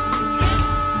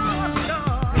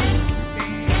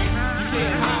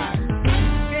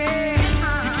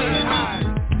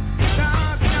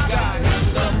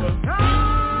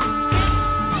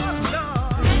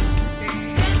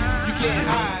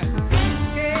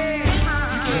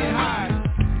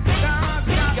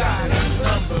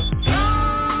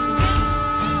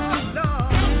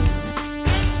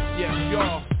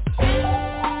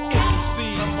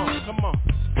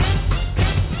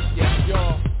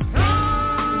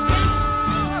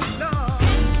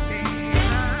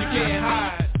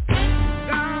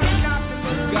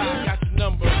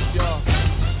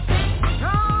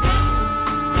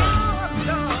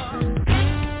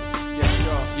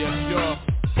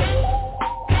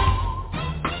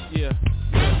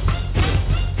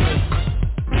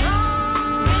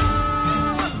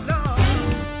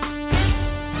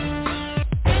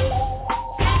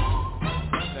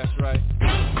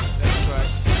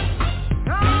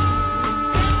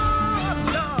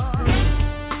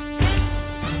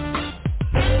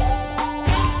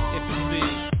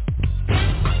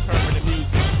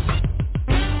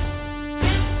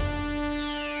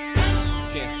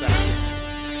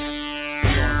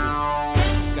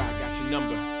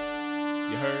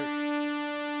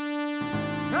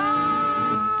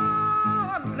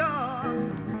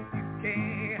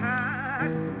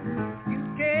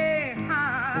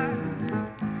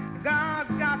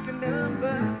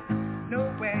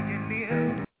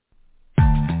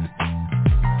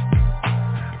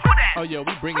 Oh yeah,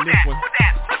 we bringing this one.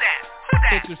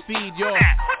 Intercede, y'all.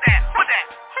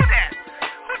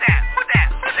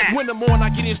 When the morning I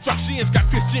get instructions, got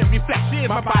Christian reflections.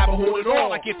 My Bible hold it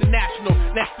all. I get the national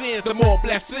lessons. The more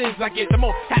blessings I get, the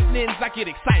more happenings I get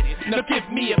excited. Now give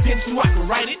me a pen so I can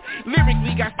write it.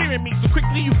 Lyrically got steering me so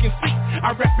quickly you can see.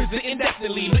 I represent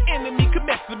indefinitely. The enemy can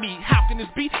mess with me. How can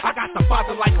this be? I got the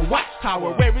Father like a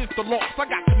watchtower. Where is the loss? I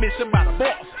got commissioned by the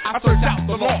boss. I search out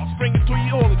the lost, bring it to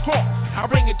you all across. I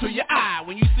bring it to your eye.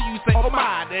 When you see, you say, oh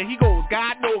my, there he goes.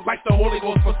 God knows like the Holy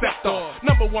Ghost protector.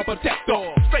 Number one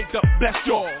protector. Straight up bless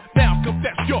y'all. Now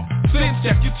confess your sins,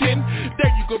 check your chin.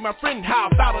 There you go, my friend, how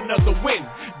about another win?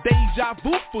 Deja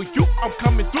vu for you, I'm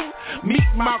coming through.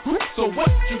 Meet my crew, so what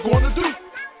you gonna do?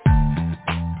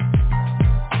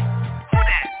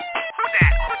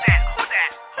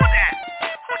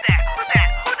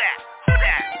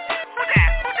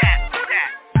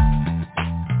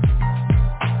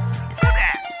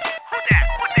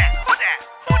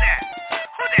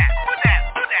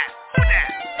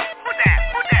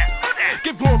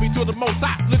 To the most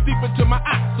high, look deep into my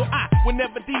eyes, so I will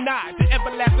never deny the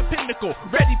everlasting pinnacle,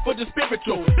 ready for the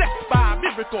spiritual, blessed by a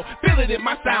miracle, feel it in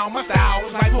my sound, my style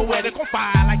is like poetic on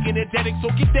fire, like energetic, so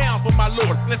get down for my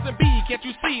Lord, listen be, can't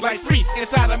you see, like free,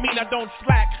 inside of me, I don't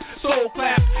slack, soul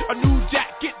clap, a new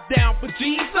jack, get down for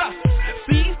Jesus,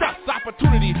 seize us,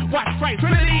 opportunity, watch Christ,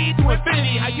 Trinity to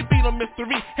infinity, how you feel on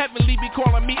mystery, heavenly be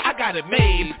calling me, I got it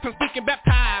made, from speaking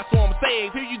baptized, so I'm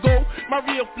saved, here you go, my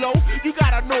real flow, you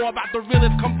gotta know about the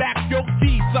realest, come back, yo,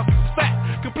 Jesus is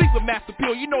fat, complete with master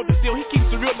pill, you know the deal, he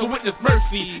keeps it real to witness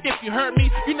mercy, if you heard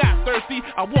me, you're not thirsty,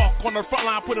 I walk on the front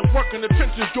line, put in work in the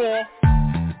trenches, y'all.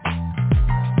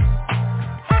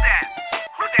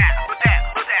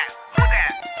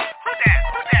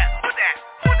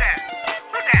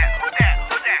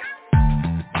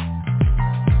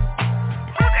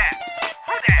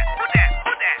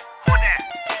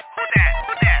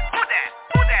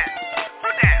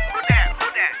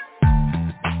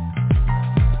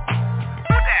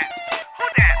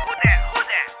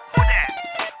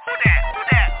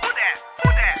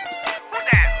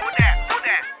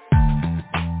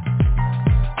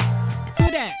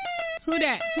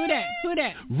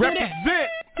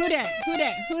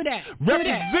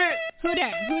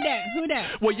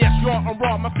 Well, yes, y'all, I'm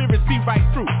raw, my spirits see right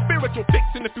through. Spiritual fix,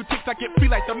 and if you ticks, I get free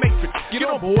like the Matrix. Get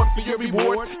on board for your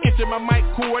reward, enter my mic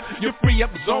cord. You're free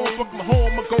up zone, from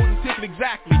home, a golden ticket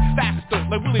exactly. Faster,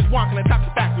 like Willy's walking on top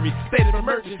of the factory. State of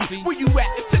emergency, where you at?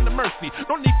 It's in the mercy.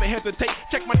 No need for hesitate,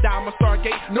 check my dial, my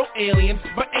stargate. No aliens,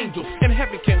 but angels, and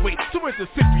heaven can't wait. So it's a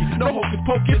secret, no hocus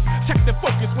pocus. Check the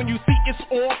focus when you see it's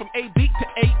all from AD to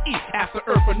AE. After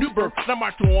Earth, a new birth, and I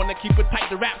march on and keep it tight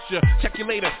to rapture. Check you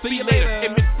later, see you later.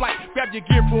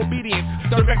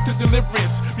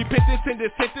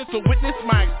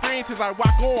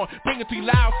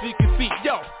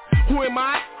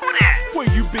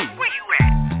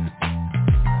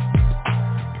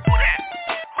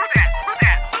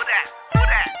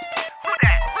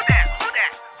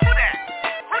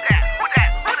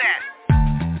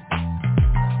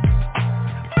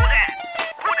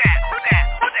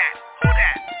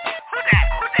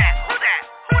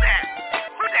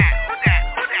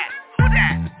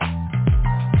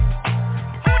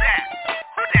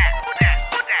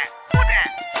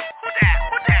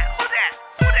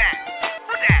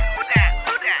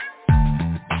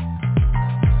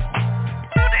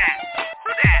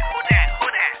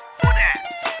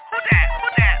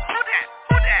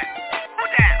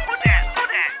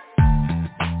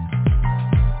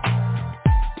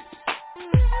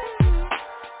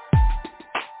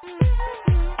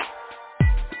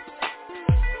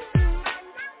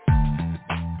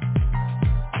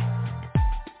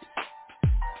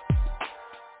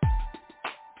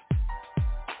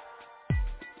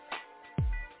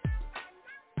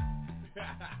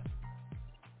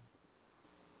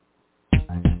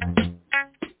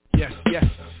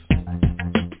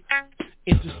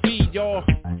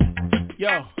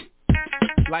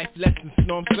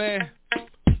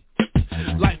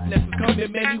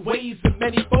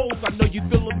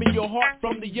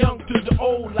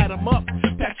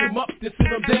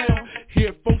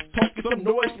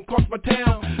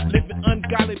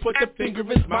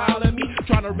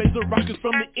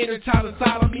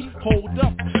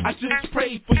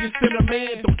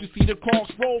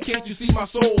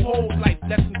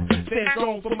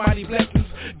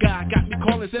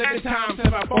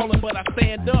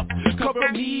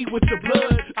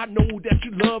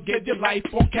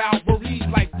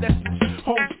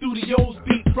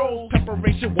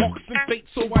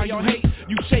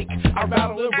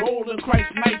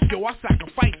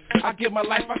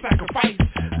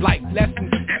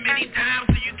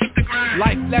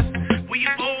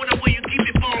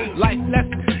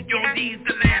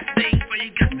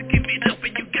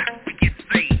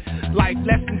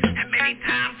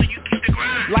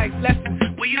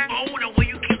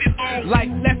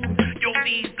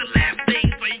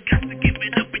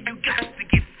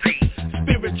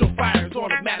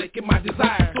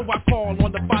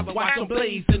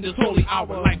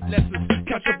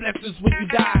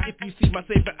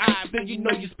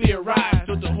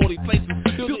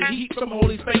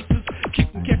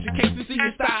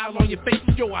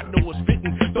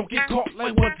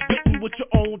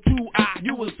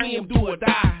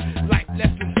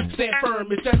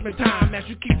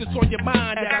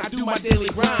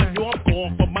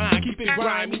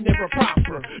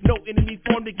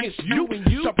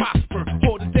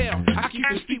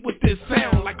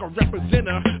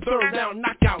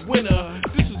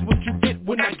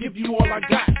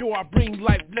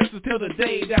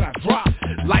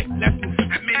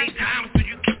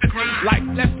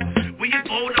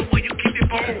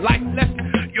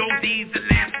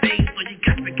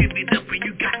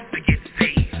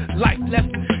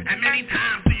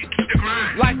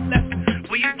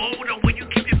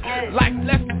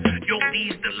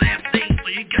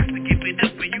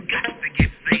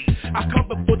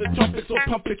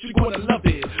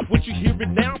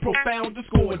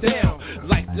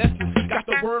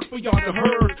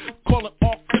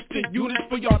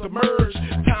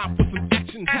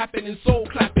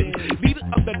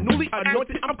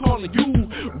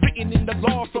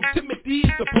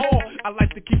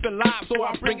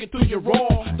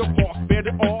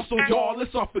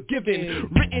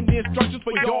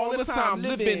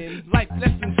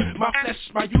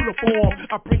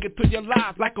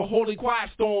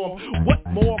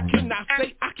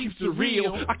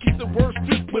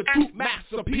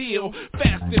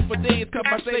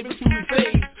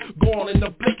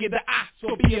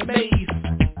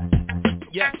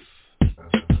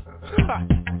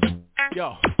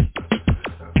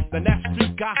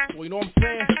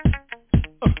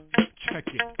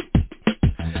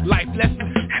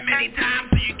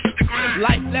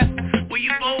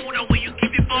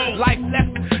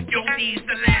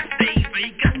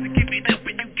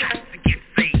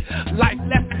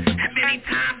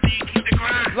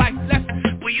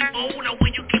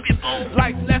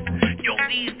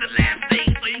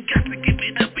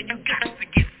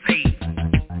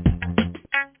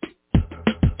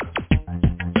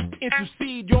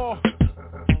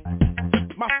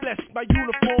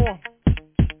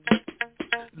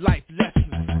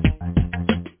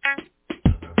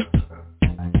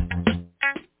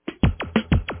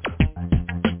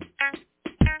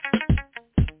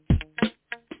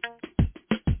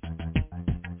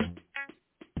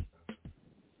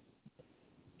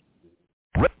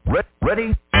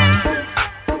 Ready?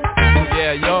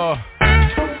 Yeah, y'all.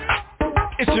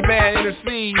 It's your man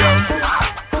Intercede, yo.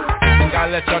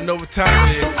 Gotta let y'all know what time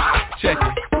it is. Check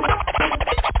it.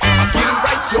 Get it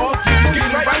right, y'all. Get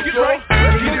it right, y'all.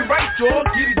 Get it right, y'all.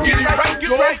 Get it right,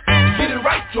 y'all. Get it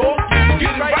right, y'all. Get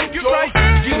it right, y'all.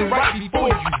 Get it right before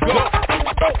you go.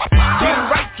 Get it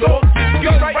right, y'all.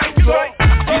 Get it right, y'all.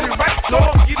 Get it right,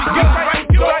 y'all. Get it right,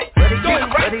 y'all. Get it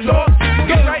right, y'all.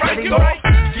 Get it right, y'all.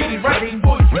 Get it right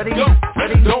before you go.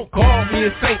 Don't call me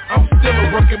a saint, I'm still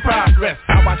a work in progress.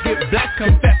 How I get black,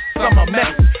 confess, I'm a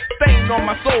mess. Stain on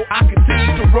my soul, I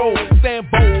continue to roll.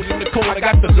 Stand bold in the cold, I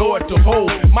got the Lord to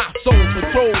hold. My soul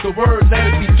patrol, the word let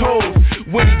it be told.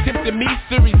 When he tempted me,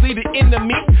 seriously the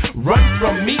enemy run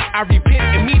from me, I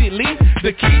repent immediately.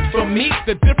 The key for me,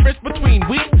 the difference between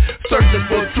we searching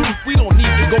for truth, we don't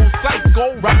need to go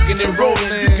psycho. Rocking and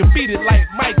rolling, you can beat it like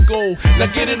Michael.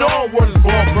 Now get it on, word is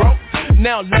born, bro.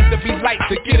 Now let there be light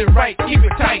to get it right, keep it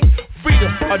tight.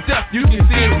 Freedom or death, you can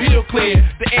see it real clear.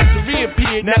 The answer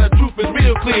reappeared, now the truth is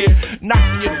real clear.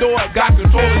 Knocking your door, God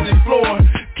controlling this floor.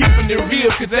 Keeping it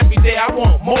real, cause every day I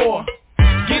want more.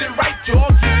 Get it right, y'all,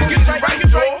 get it right,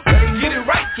 y'all. Get it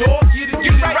right, y'all, get it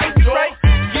right, y'all.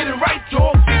 Get it right,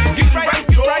 y'all, get it right,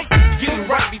 y'all. Get it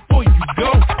right before you go.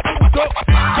 Get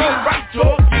it right,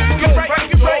 y'all, get it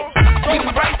right, y'all. Get it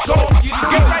right, y'all, get it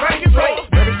right, y'all.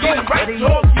 Get it right,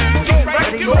 y'all, get it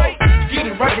right, y'all. Get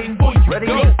it right before you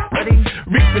go.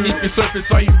 Reach beneath the surface,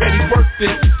 are you ready? Work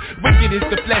this. Wicked is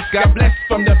the flesh, God bless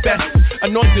from the best.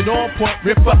 Anointed on point,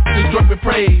 rip up the drunk with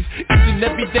praise. Each and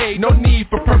every day, no need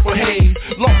for purple haze.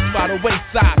 Lost by the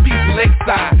wayside, peace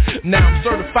lakeside. Now I'm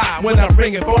certified when I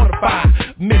bring it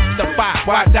bonafide. Mystified,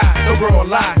 why die? The world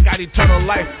lie. Got eternal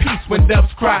life, peace when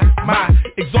doves cry. My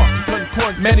exhausted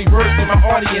concord, many words to my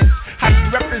audience. How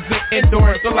you represent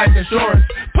endurance or life insurance.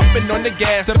 Pumping on the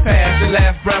gas to pass your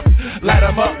last breath. Light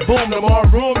 'em up, boom, no more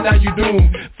room, now you doomed.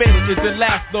 Fatal is the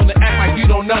last, don't act like you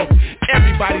don't know.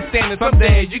 Everybody standing,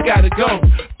 someday you gotta go.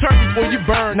 Turn before you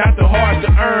burn, not too hard to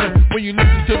earn. When you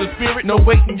listen to the spirit, no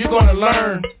waiting, you're gonna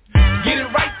learn. Get it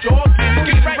right, y'all,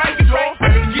 get it right, y'all.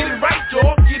 Get it right,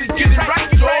 y'all, get it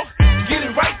right, y'all. Get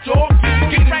it right, y'all,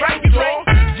 get it right, y'all.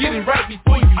 Get it right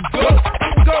before you go.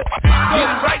 Get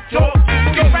it right, y'all,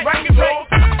 get it right, y'all.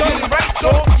 Get it right,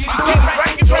 y'all, get it right,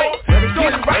 y'all. Get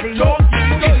it right, y'all,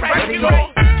 get it right, y'all.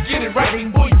 Get it right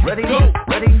before you go.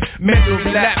 Mental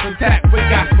relapse attack with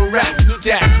gospel rap. New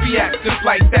jacks react just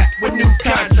like that with new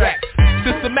contracts.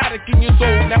 Systematic in your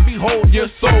soul, now behold your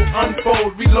soul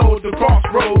unfold, reload the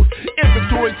crossroads.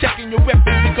 Inventory checking your weapons,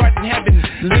 regarding heaven.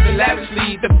 Living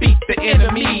lavishly, defeat the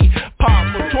enemy.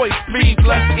 Powerful choice, 3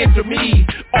 plus enter me.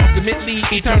 Ultimately,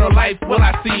 eternal life will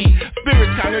I see.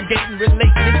 Spirits congregating,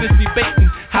 relating, just debating.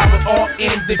 How it all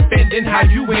ends, defending how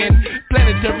you win.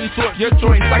 Planetary source, your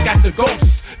choice, I got the ghost.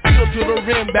 Feel to the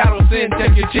rim, battle sin,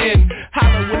 take your chin.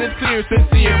 Holler when it's clear,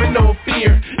 sincere, and no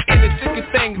fear. In the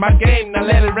thickest thing, my game, now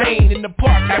let it rain. In the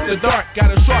park, after dark,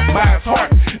 got a shark by his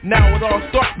heart. Now it all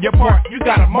starts, your part, you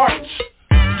gotta march.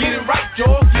 Get it right,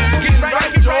 y'all, get it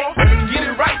right, y'all. Get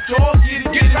it right, y'all,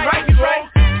 get it right, y'all.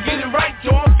 Get it right,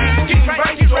 y'all, get it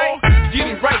right, y'all. Get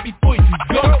it right before you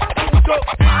go. Get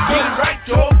it right,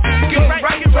 y'all, get it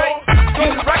right, y'all. Get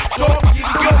it right, y'all, get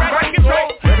it right,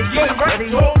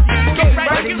 y'all. Get it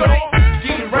right, y'all.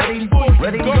 Get it right before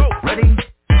you go.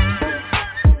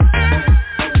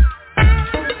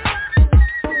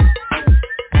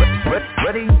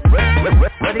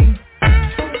 Ready,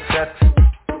 set,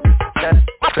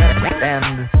 and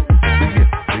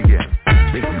begin.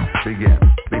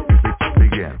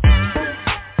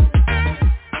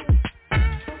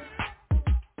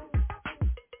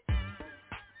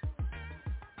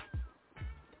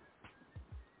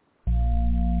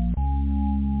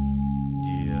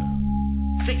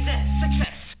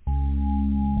 Success.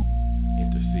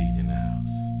 Intercede in the house.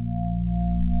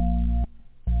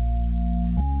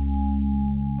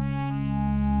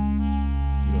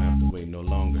 You don't have to wait no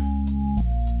longer.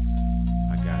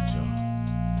 I got y'all.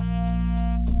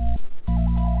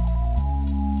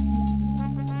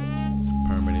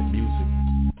 Permanent music.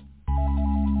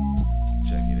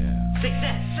 Check it out.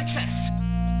 Success.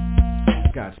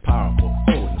 God's powerful,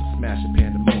 holding them, smashing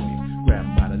pandemonium. Grab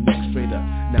him by the neck straight up.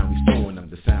 Now he's throwing them,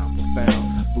 the sound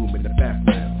profound. Boom in the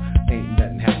background. Ain't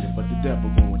nothing happening but the devil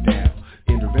going down.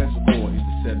 Intervention going is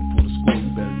the setting for the score.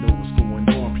 You better know what's going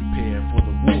on. Prepare for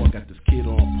the war. Got this kid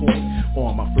on point.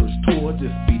 On my first tour,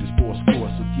 this beat is for a score,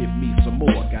 so give me some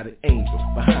more. Got an angel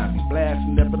behind me,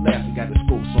 blasting everlasting. Got the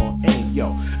scopes on aim,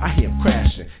 yo. I hear him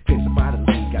crashing. Things about the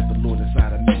lead, got the Lord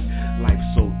inside of me.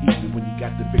 Life's so easy when you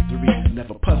got the victory.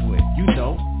 Never puzzling. You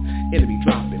know. Enemy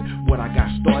dropping, what I got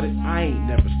started, I ain't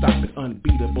never stopping.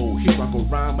 Unbeatable, here I go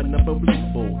rhyme and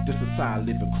unbelievable. This is how I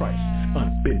live in Christ,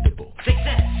 unbendable.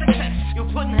 Success, success, you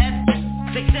couldn't have.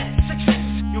 Success, success,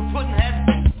 you couldn't have.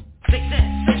 Success,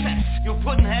 success, you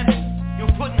couldn't have. You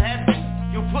couldn't have.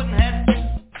 You couldn't have.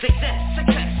 Success,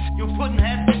 success, you couldn't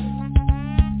have.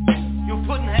 You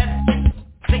couldn't have.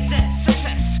 Success,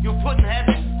 success, you couldn't have.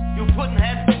 You couldn't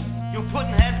have. You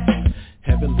couldn't have.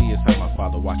 Heavenly is how my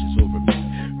Father watches over me.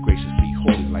 Graciously,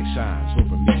 holy light shines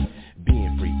over me.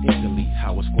 Being free instantly,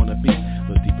 how it's gonna be.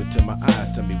 Look deep into my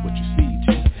eyes, tell me what you see,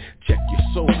 G. Check your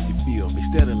soul, you feel me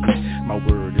steadily. My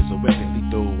word is a weapon,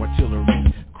 lethal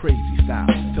artillery. Crazy style,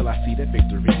 till I see that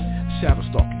victory. Shadow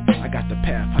stalking, I got the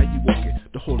path, how you walking?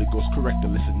 The Holy Ghost correct,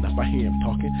 listen up, I hear him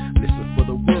talking. Listen for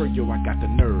the word, yo, I got the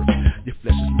nerve. Your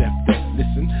flesh is left dead,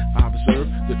 listen, I observe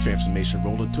the transformation,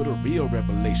 rolling to the real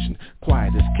revelation.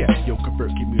 Quiet is kept, yo, convert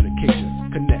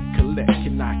communication. Connect, collect,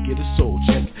 can I get a soul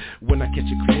check? When I catch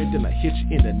you clear, then I hit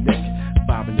you in the neck.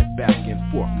 Bobbing it back and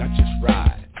forth, not just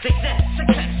ride. Success,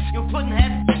 success, you couldn't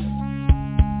have.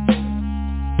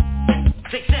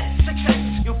 Success, success,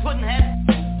 you couldn't have.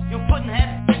 You couldn't have.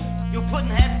 You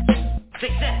couldn't have.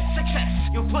 Success, success,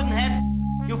 you couldn't have.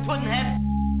 You couldn't have.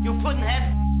 You couldn't have.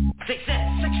 Success,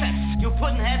 success, you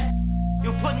couldn't have.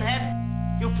 You couldn't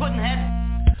have. You couldn't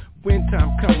have. When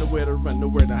time comes, nowhere to run,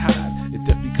 nowhere to hide. If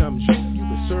death becomes you, you've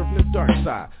been serving the dark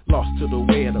side. Lost to the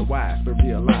way of the wise, but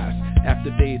realized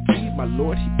after day 3, my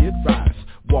Lord, he did rise.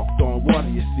 Walked on water,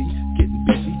 you see, getting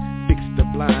busy. Fixed the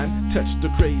blind, touched the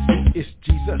crazy. It's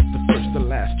Jesus, the first and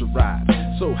last to ride.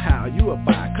 So how you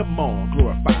abide? Come on,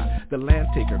 glorify the land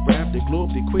taker, grab the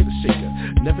globe, the equator shaker.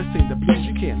 Never seen the blues,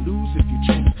 you can't lose if you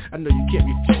choose. I know you can't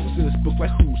refuse in this book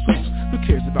like who's. Who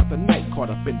cares about the night caught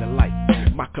up in the light?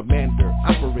 My commander,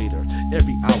 operator,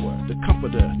 every hour, the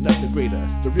comforter, nothing greater,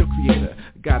 the real creator.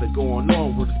 Got it going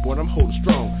on, word is born, I'm holding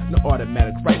strong. No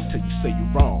automatic right till you say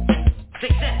you're wrong.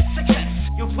 Success, success,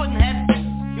 you couldn't have.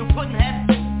 You couldn't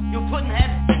have. You couldn't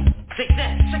have.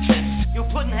 Success, success, you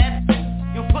couldn't have.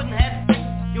 You couldn't have.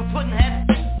 You couldn't have.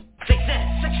 Success,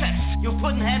 success, you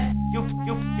couldn't have. You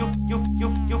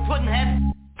couldn't have.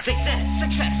 Success,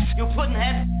 success, you couldn't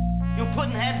have. You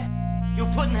couldn't have. You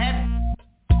couldn't have.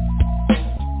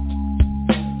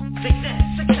 Success,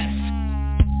 success.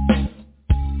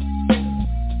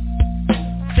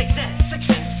 Success,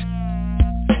 success.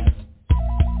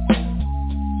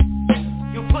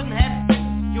 You couldn't have.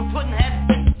 You couldn't have.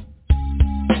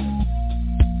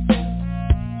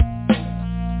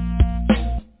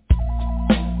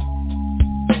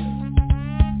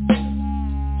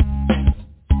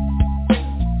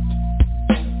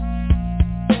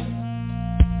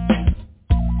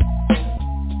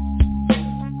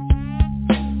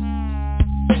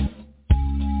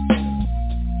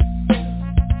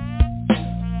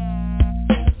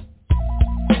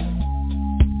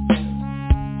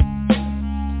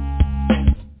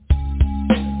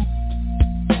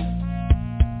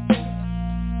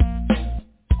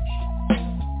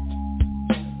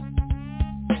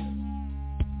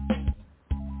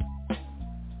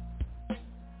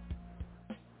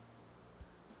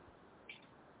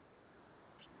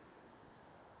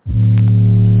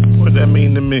 What that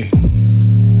mean to me?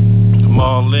 I'm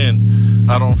all in.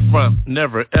 I don't front.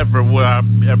 Never, ever will I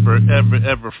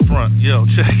ever front. Yo,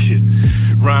 check it.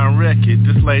 Rhyme record,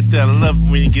 just like that. I love it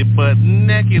when you get butt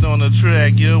naked on the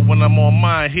track, yo. When I'm on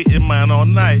mine, hitting mine all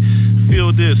night.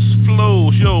 Feel this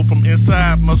flows, yo, from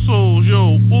inside my soul,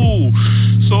 yo. Ooh,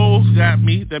 soul's got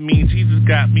me. That means Jesus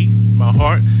got me. My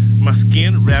heart, my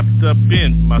skin wrapped up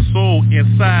in my soul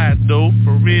inside, though.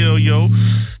 For real, yo.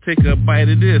 Take a bite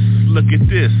of this. Look at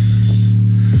this.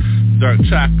 Dark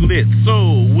chocolate.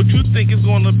 So, what you think it's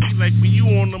gonna be like when you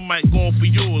on the mic going for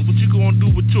yours? What you gonna do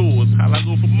with yours? How I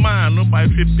go for mine? Nobody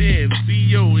flip in. See,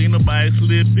 yo, ain't nobody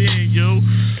slip in, yo.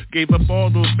 Gave up all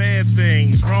those bad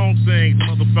things, wrong things,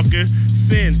 motherfucker.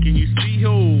 Sin, can you see,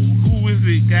 yo? Who is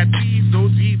it? Got these, though.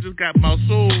 Jesus got my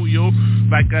soul, yo.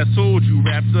 Like I told you,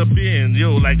 wrapped up in,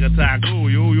 yo, like a taco,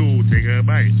 yo, take a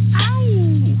bite.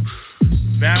 Ow!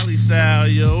 Valley style,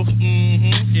 yo,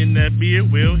 in that beer,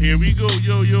 well, here we go,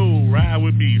 yo, ride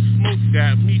with me, smoke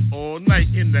got me all night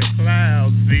in the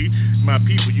clouds, see, my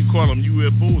people, you call them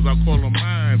UFOs, I call them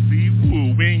mine, see,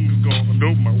 woo, wings gone,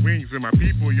 no, my wings and my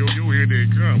people, yo, here they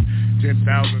come, 10,000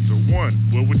 to 1,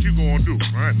 well, what you gonna do,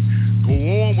 run, go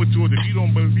on with yours, if you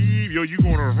don't believe, yo, you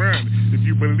gonna run, if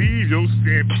you believe, yo,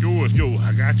 stand for yours, yo,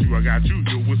 I got you,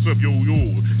 yo, what's up, yo,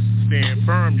 stand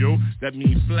firm, yo, that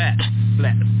means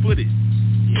flat-footed.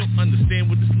 You don't understand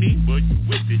what this means, but you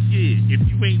with it, yeah. If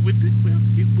you ain't with it, well,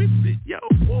 get with it, yo.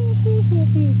 Woo.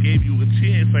 Gave you a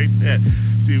chance like that.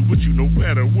 Did what you know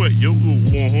better, what, yo?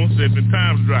 7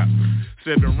 times drop.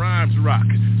 7 rhymes rock.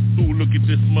 Ooh, look at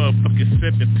this motherfucking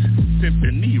 7th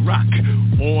symphony rock.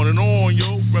 On and on,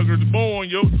 yo. Ruggers born,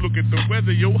 yo. Look at the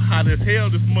weather, yo. Hot as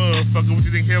hell, this motherfucker. What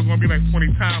you think hell's gonna be like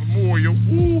 20 times more, yo?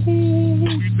 Ooh,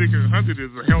 you think 100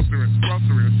 is a helter and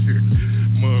shelter and shit.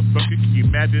 Motherfucker, can you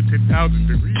imagine 10,000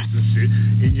 degrees and shit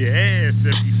in your ass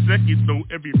every second, though,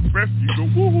 every breath you go,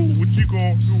 woo, what you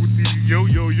gonna do with these, yo?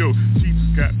 Jesus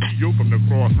got me, yo, from the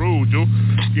crossroads, yo.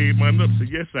 Gave mine up, so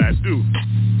yes, I do.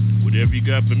 Whatever you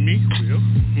got for me, well,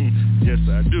 yes,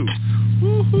 I do.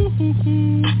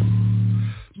 Woo-hoo-hoo-hoo.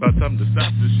 About time to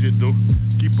stop this shit, though.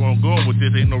 Keep on going with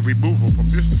this. Ain't no removal from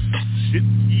this shit.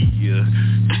 Yeah,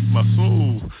 my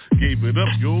soul gave it up,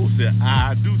 yo. Said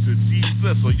I do to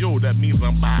Jesus. So, yo, that means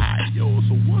I'm by, yo.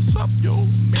 So what's up, yo?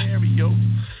 Mary, yo.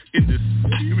 In the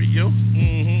spirit, yo.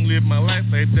 Live my life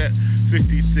like that.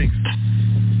 56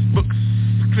 books,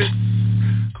 clips.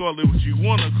 Call it what you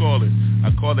wanna call it.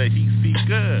 I call that heat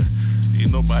seeker.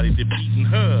 Ain't nobody defeating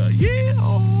her. Yeah.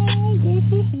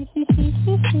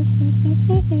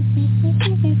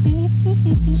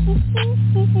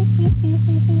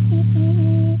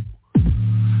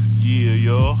 Yeah,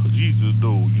 y'all. Jesus,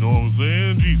 though. You know what I'm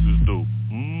saying? Jesus, though.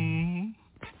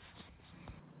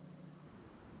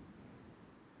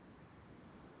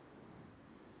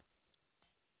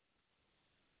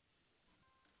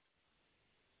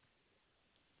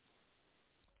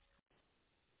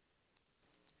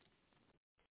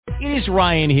 It is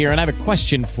Ryan here, and I have a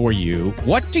question for you.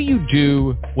 What do you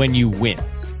do when you win?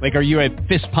 Like, are you a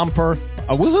fist pumper,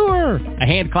 a woohooer, a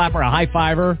hand clapper, a high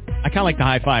fiver? I kind of like the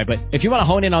high five, but if you want to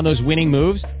hone in on those winning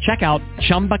moves, check out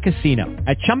Chumba Casino.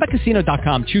 At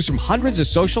ChumbaCasino.com, choose from hundreds of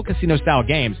social casino-style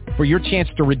games for your chance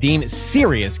to redeem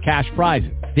serious cash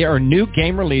prizes. There are new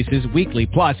game releases weekly,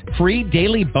 plus free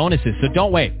daily bonuses, so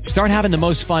don't wait. Start having the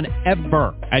most fun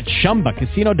ever at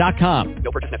ChumbaCasino.com.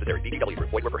 No purchase necessary. VGW.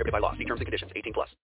 Void where prohibited by law. See terms and conditions. 18+.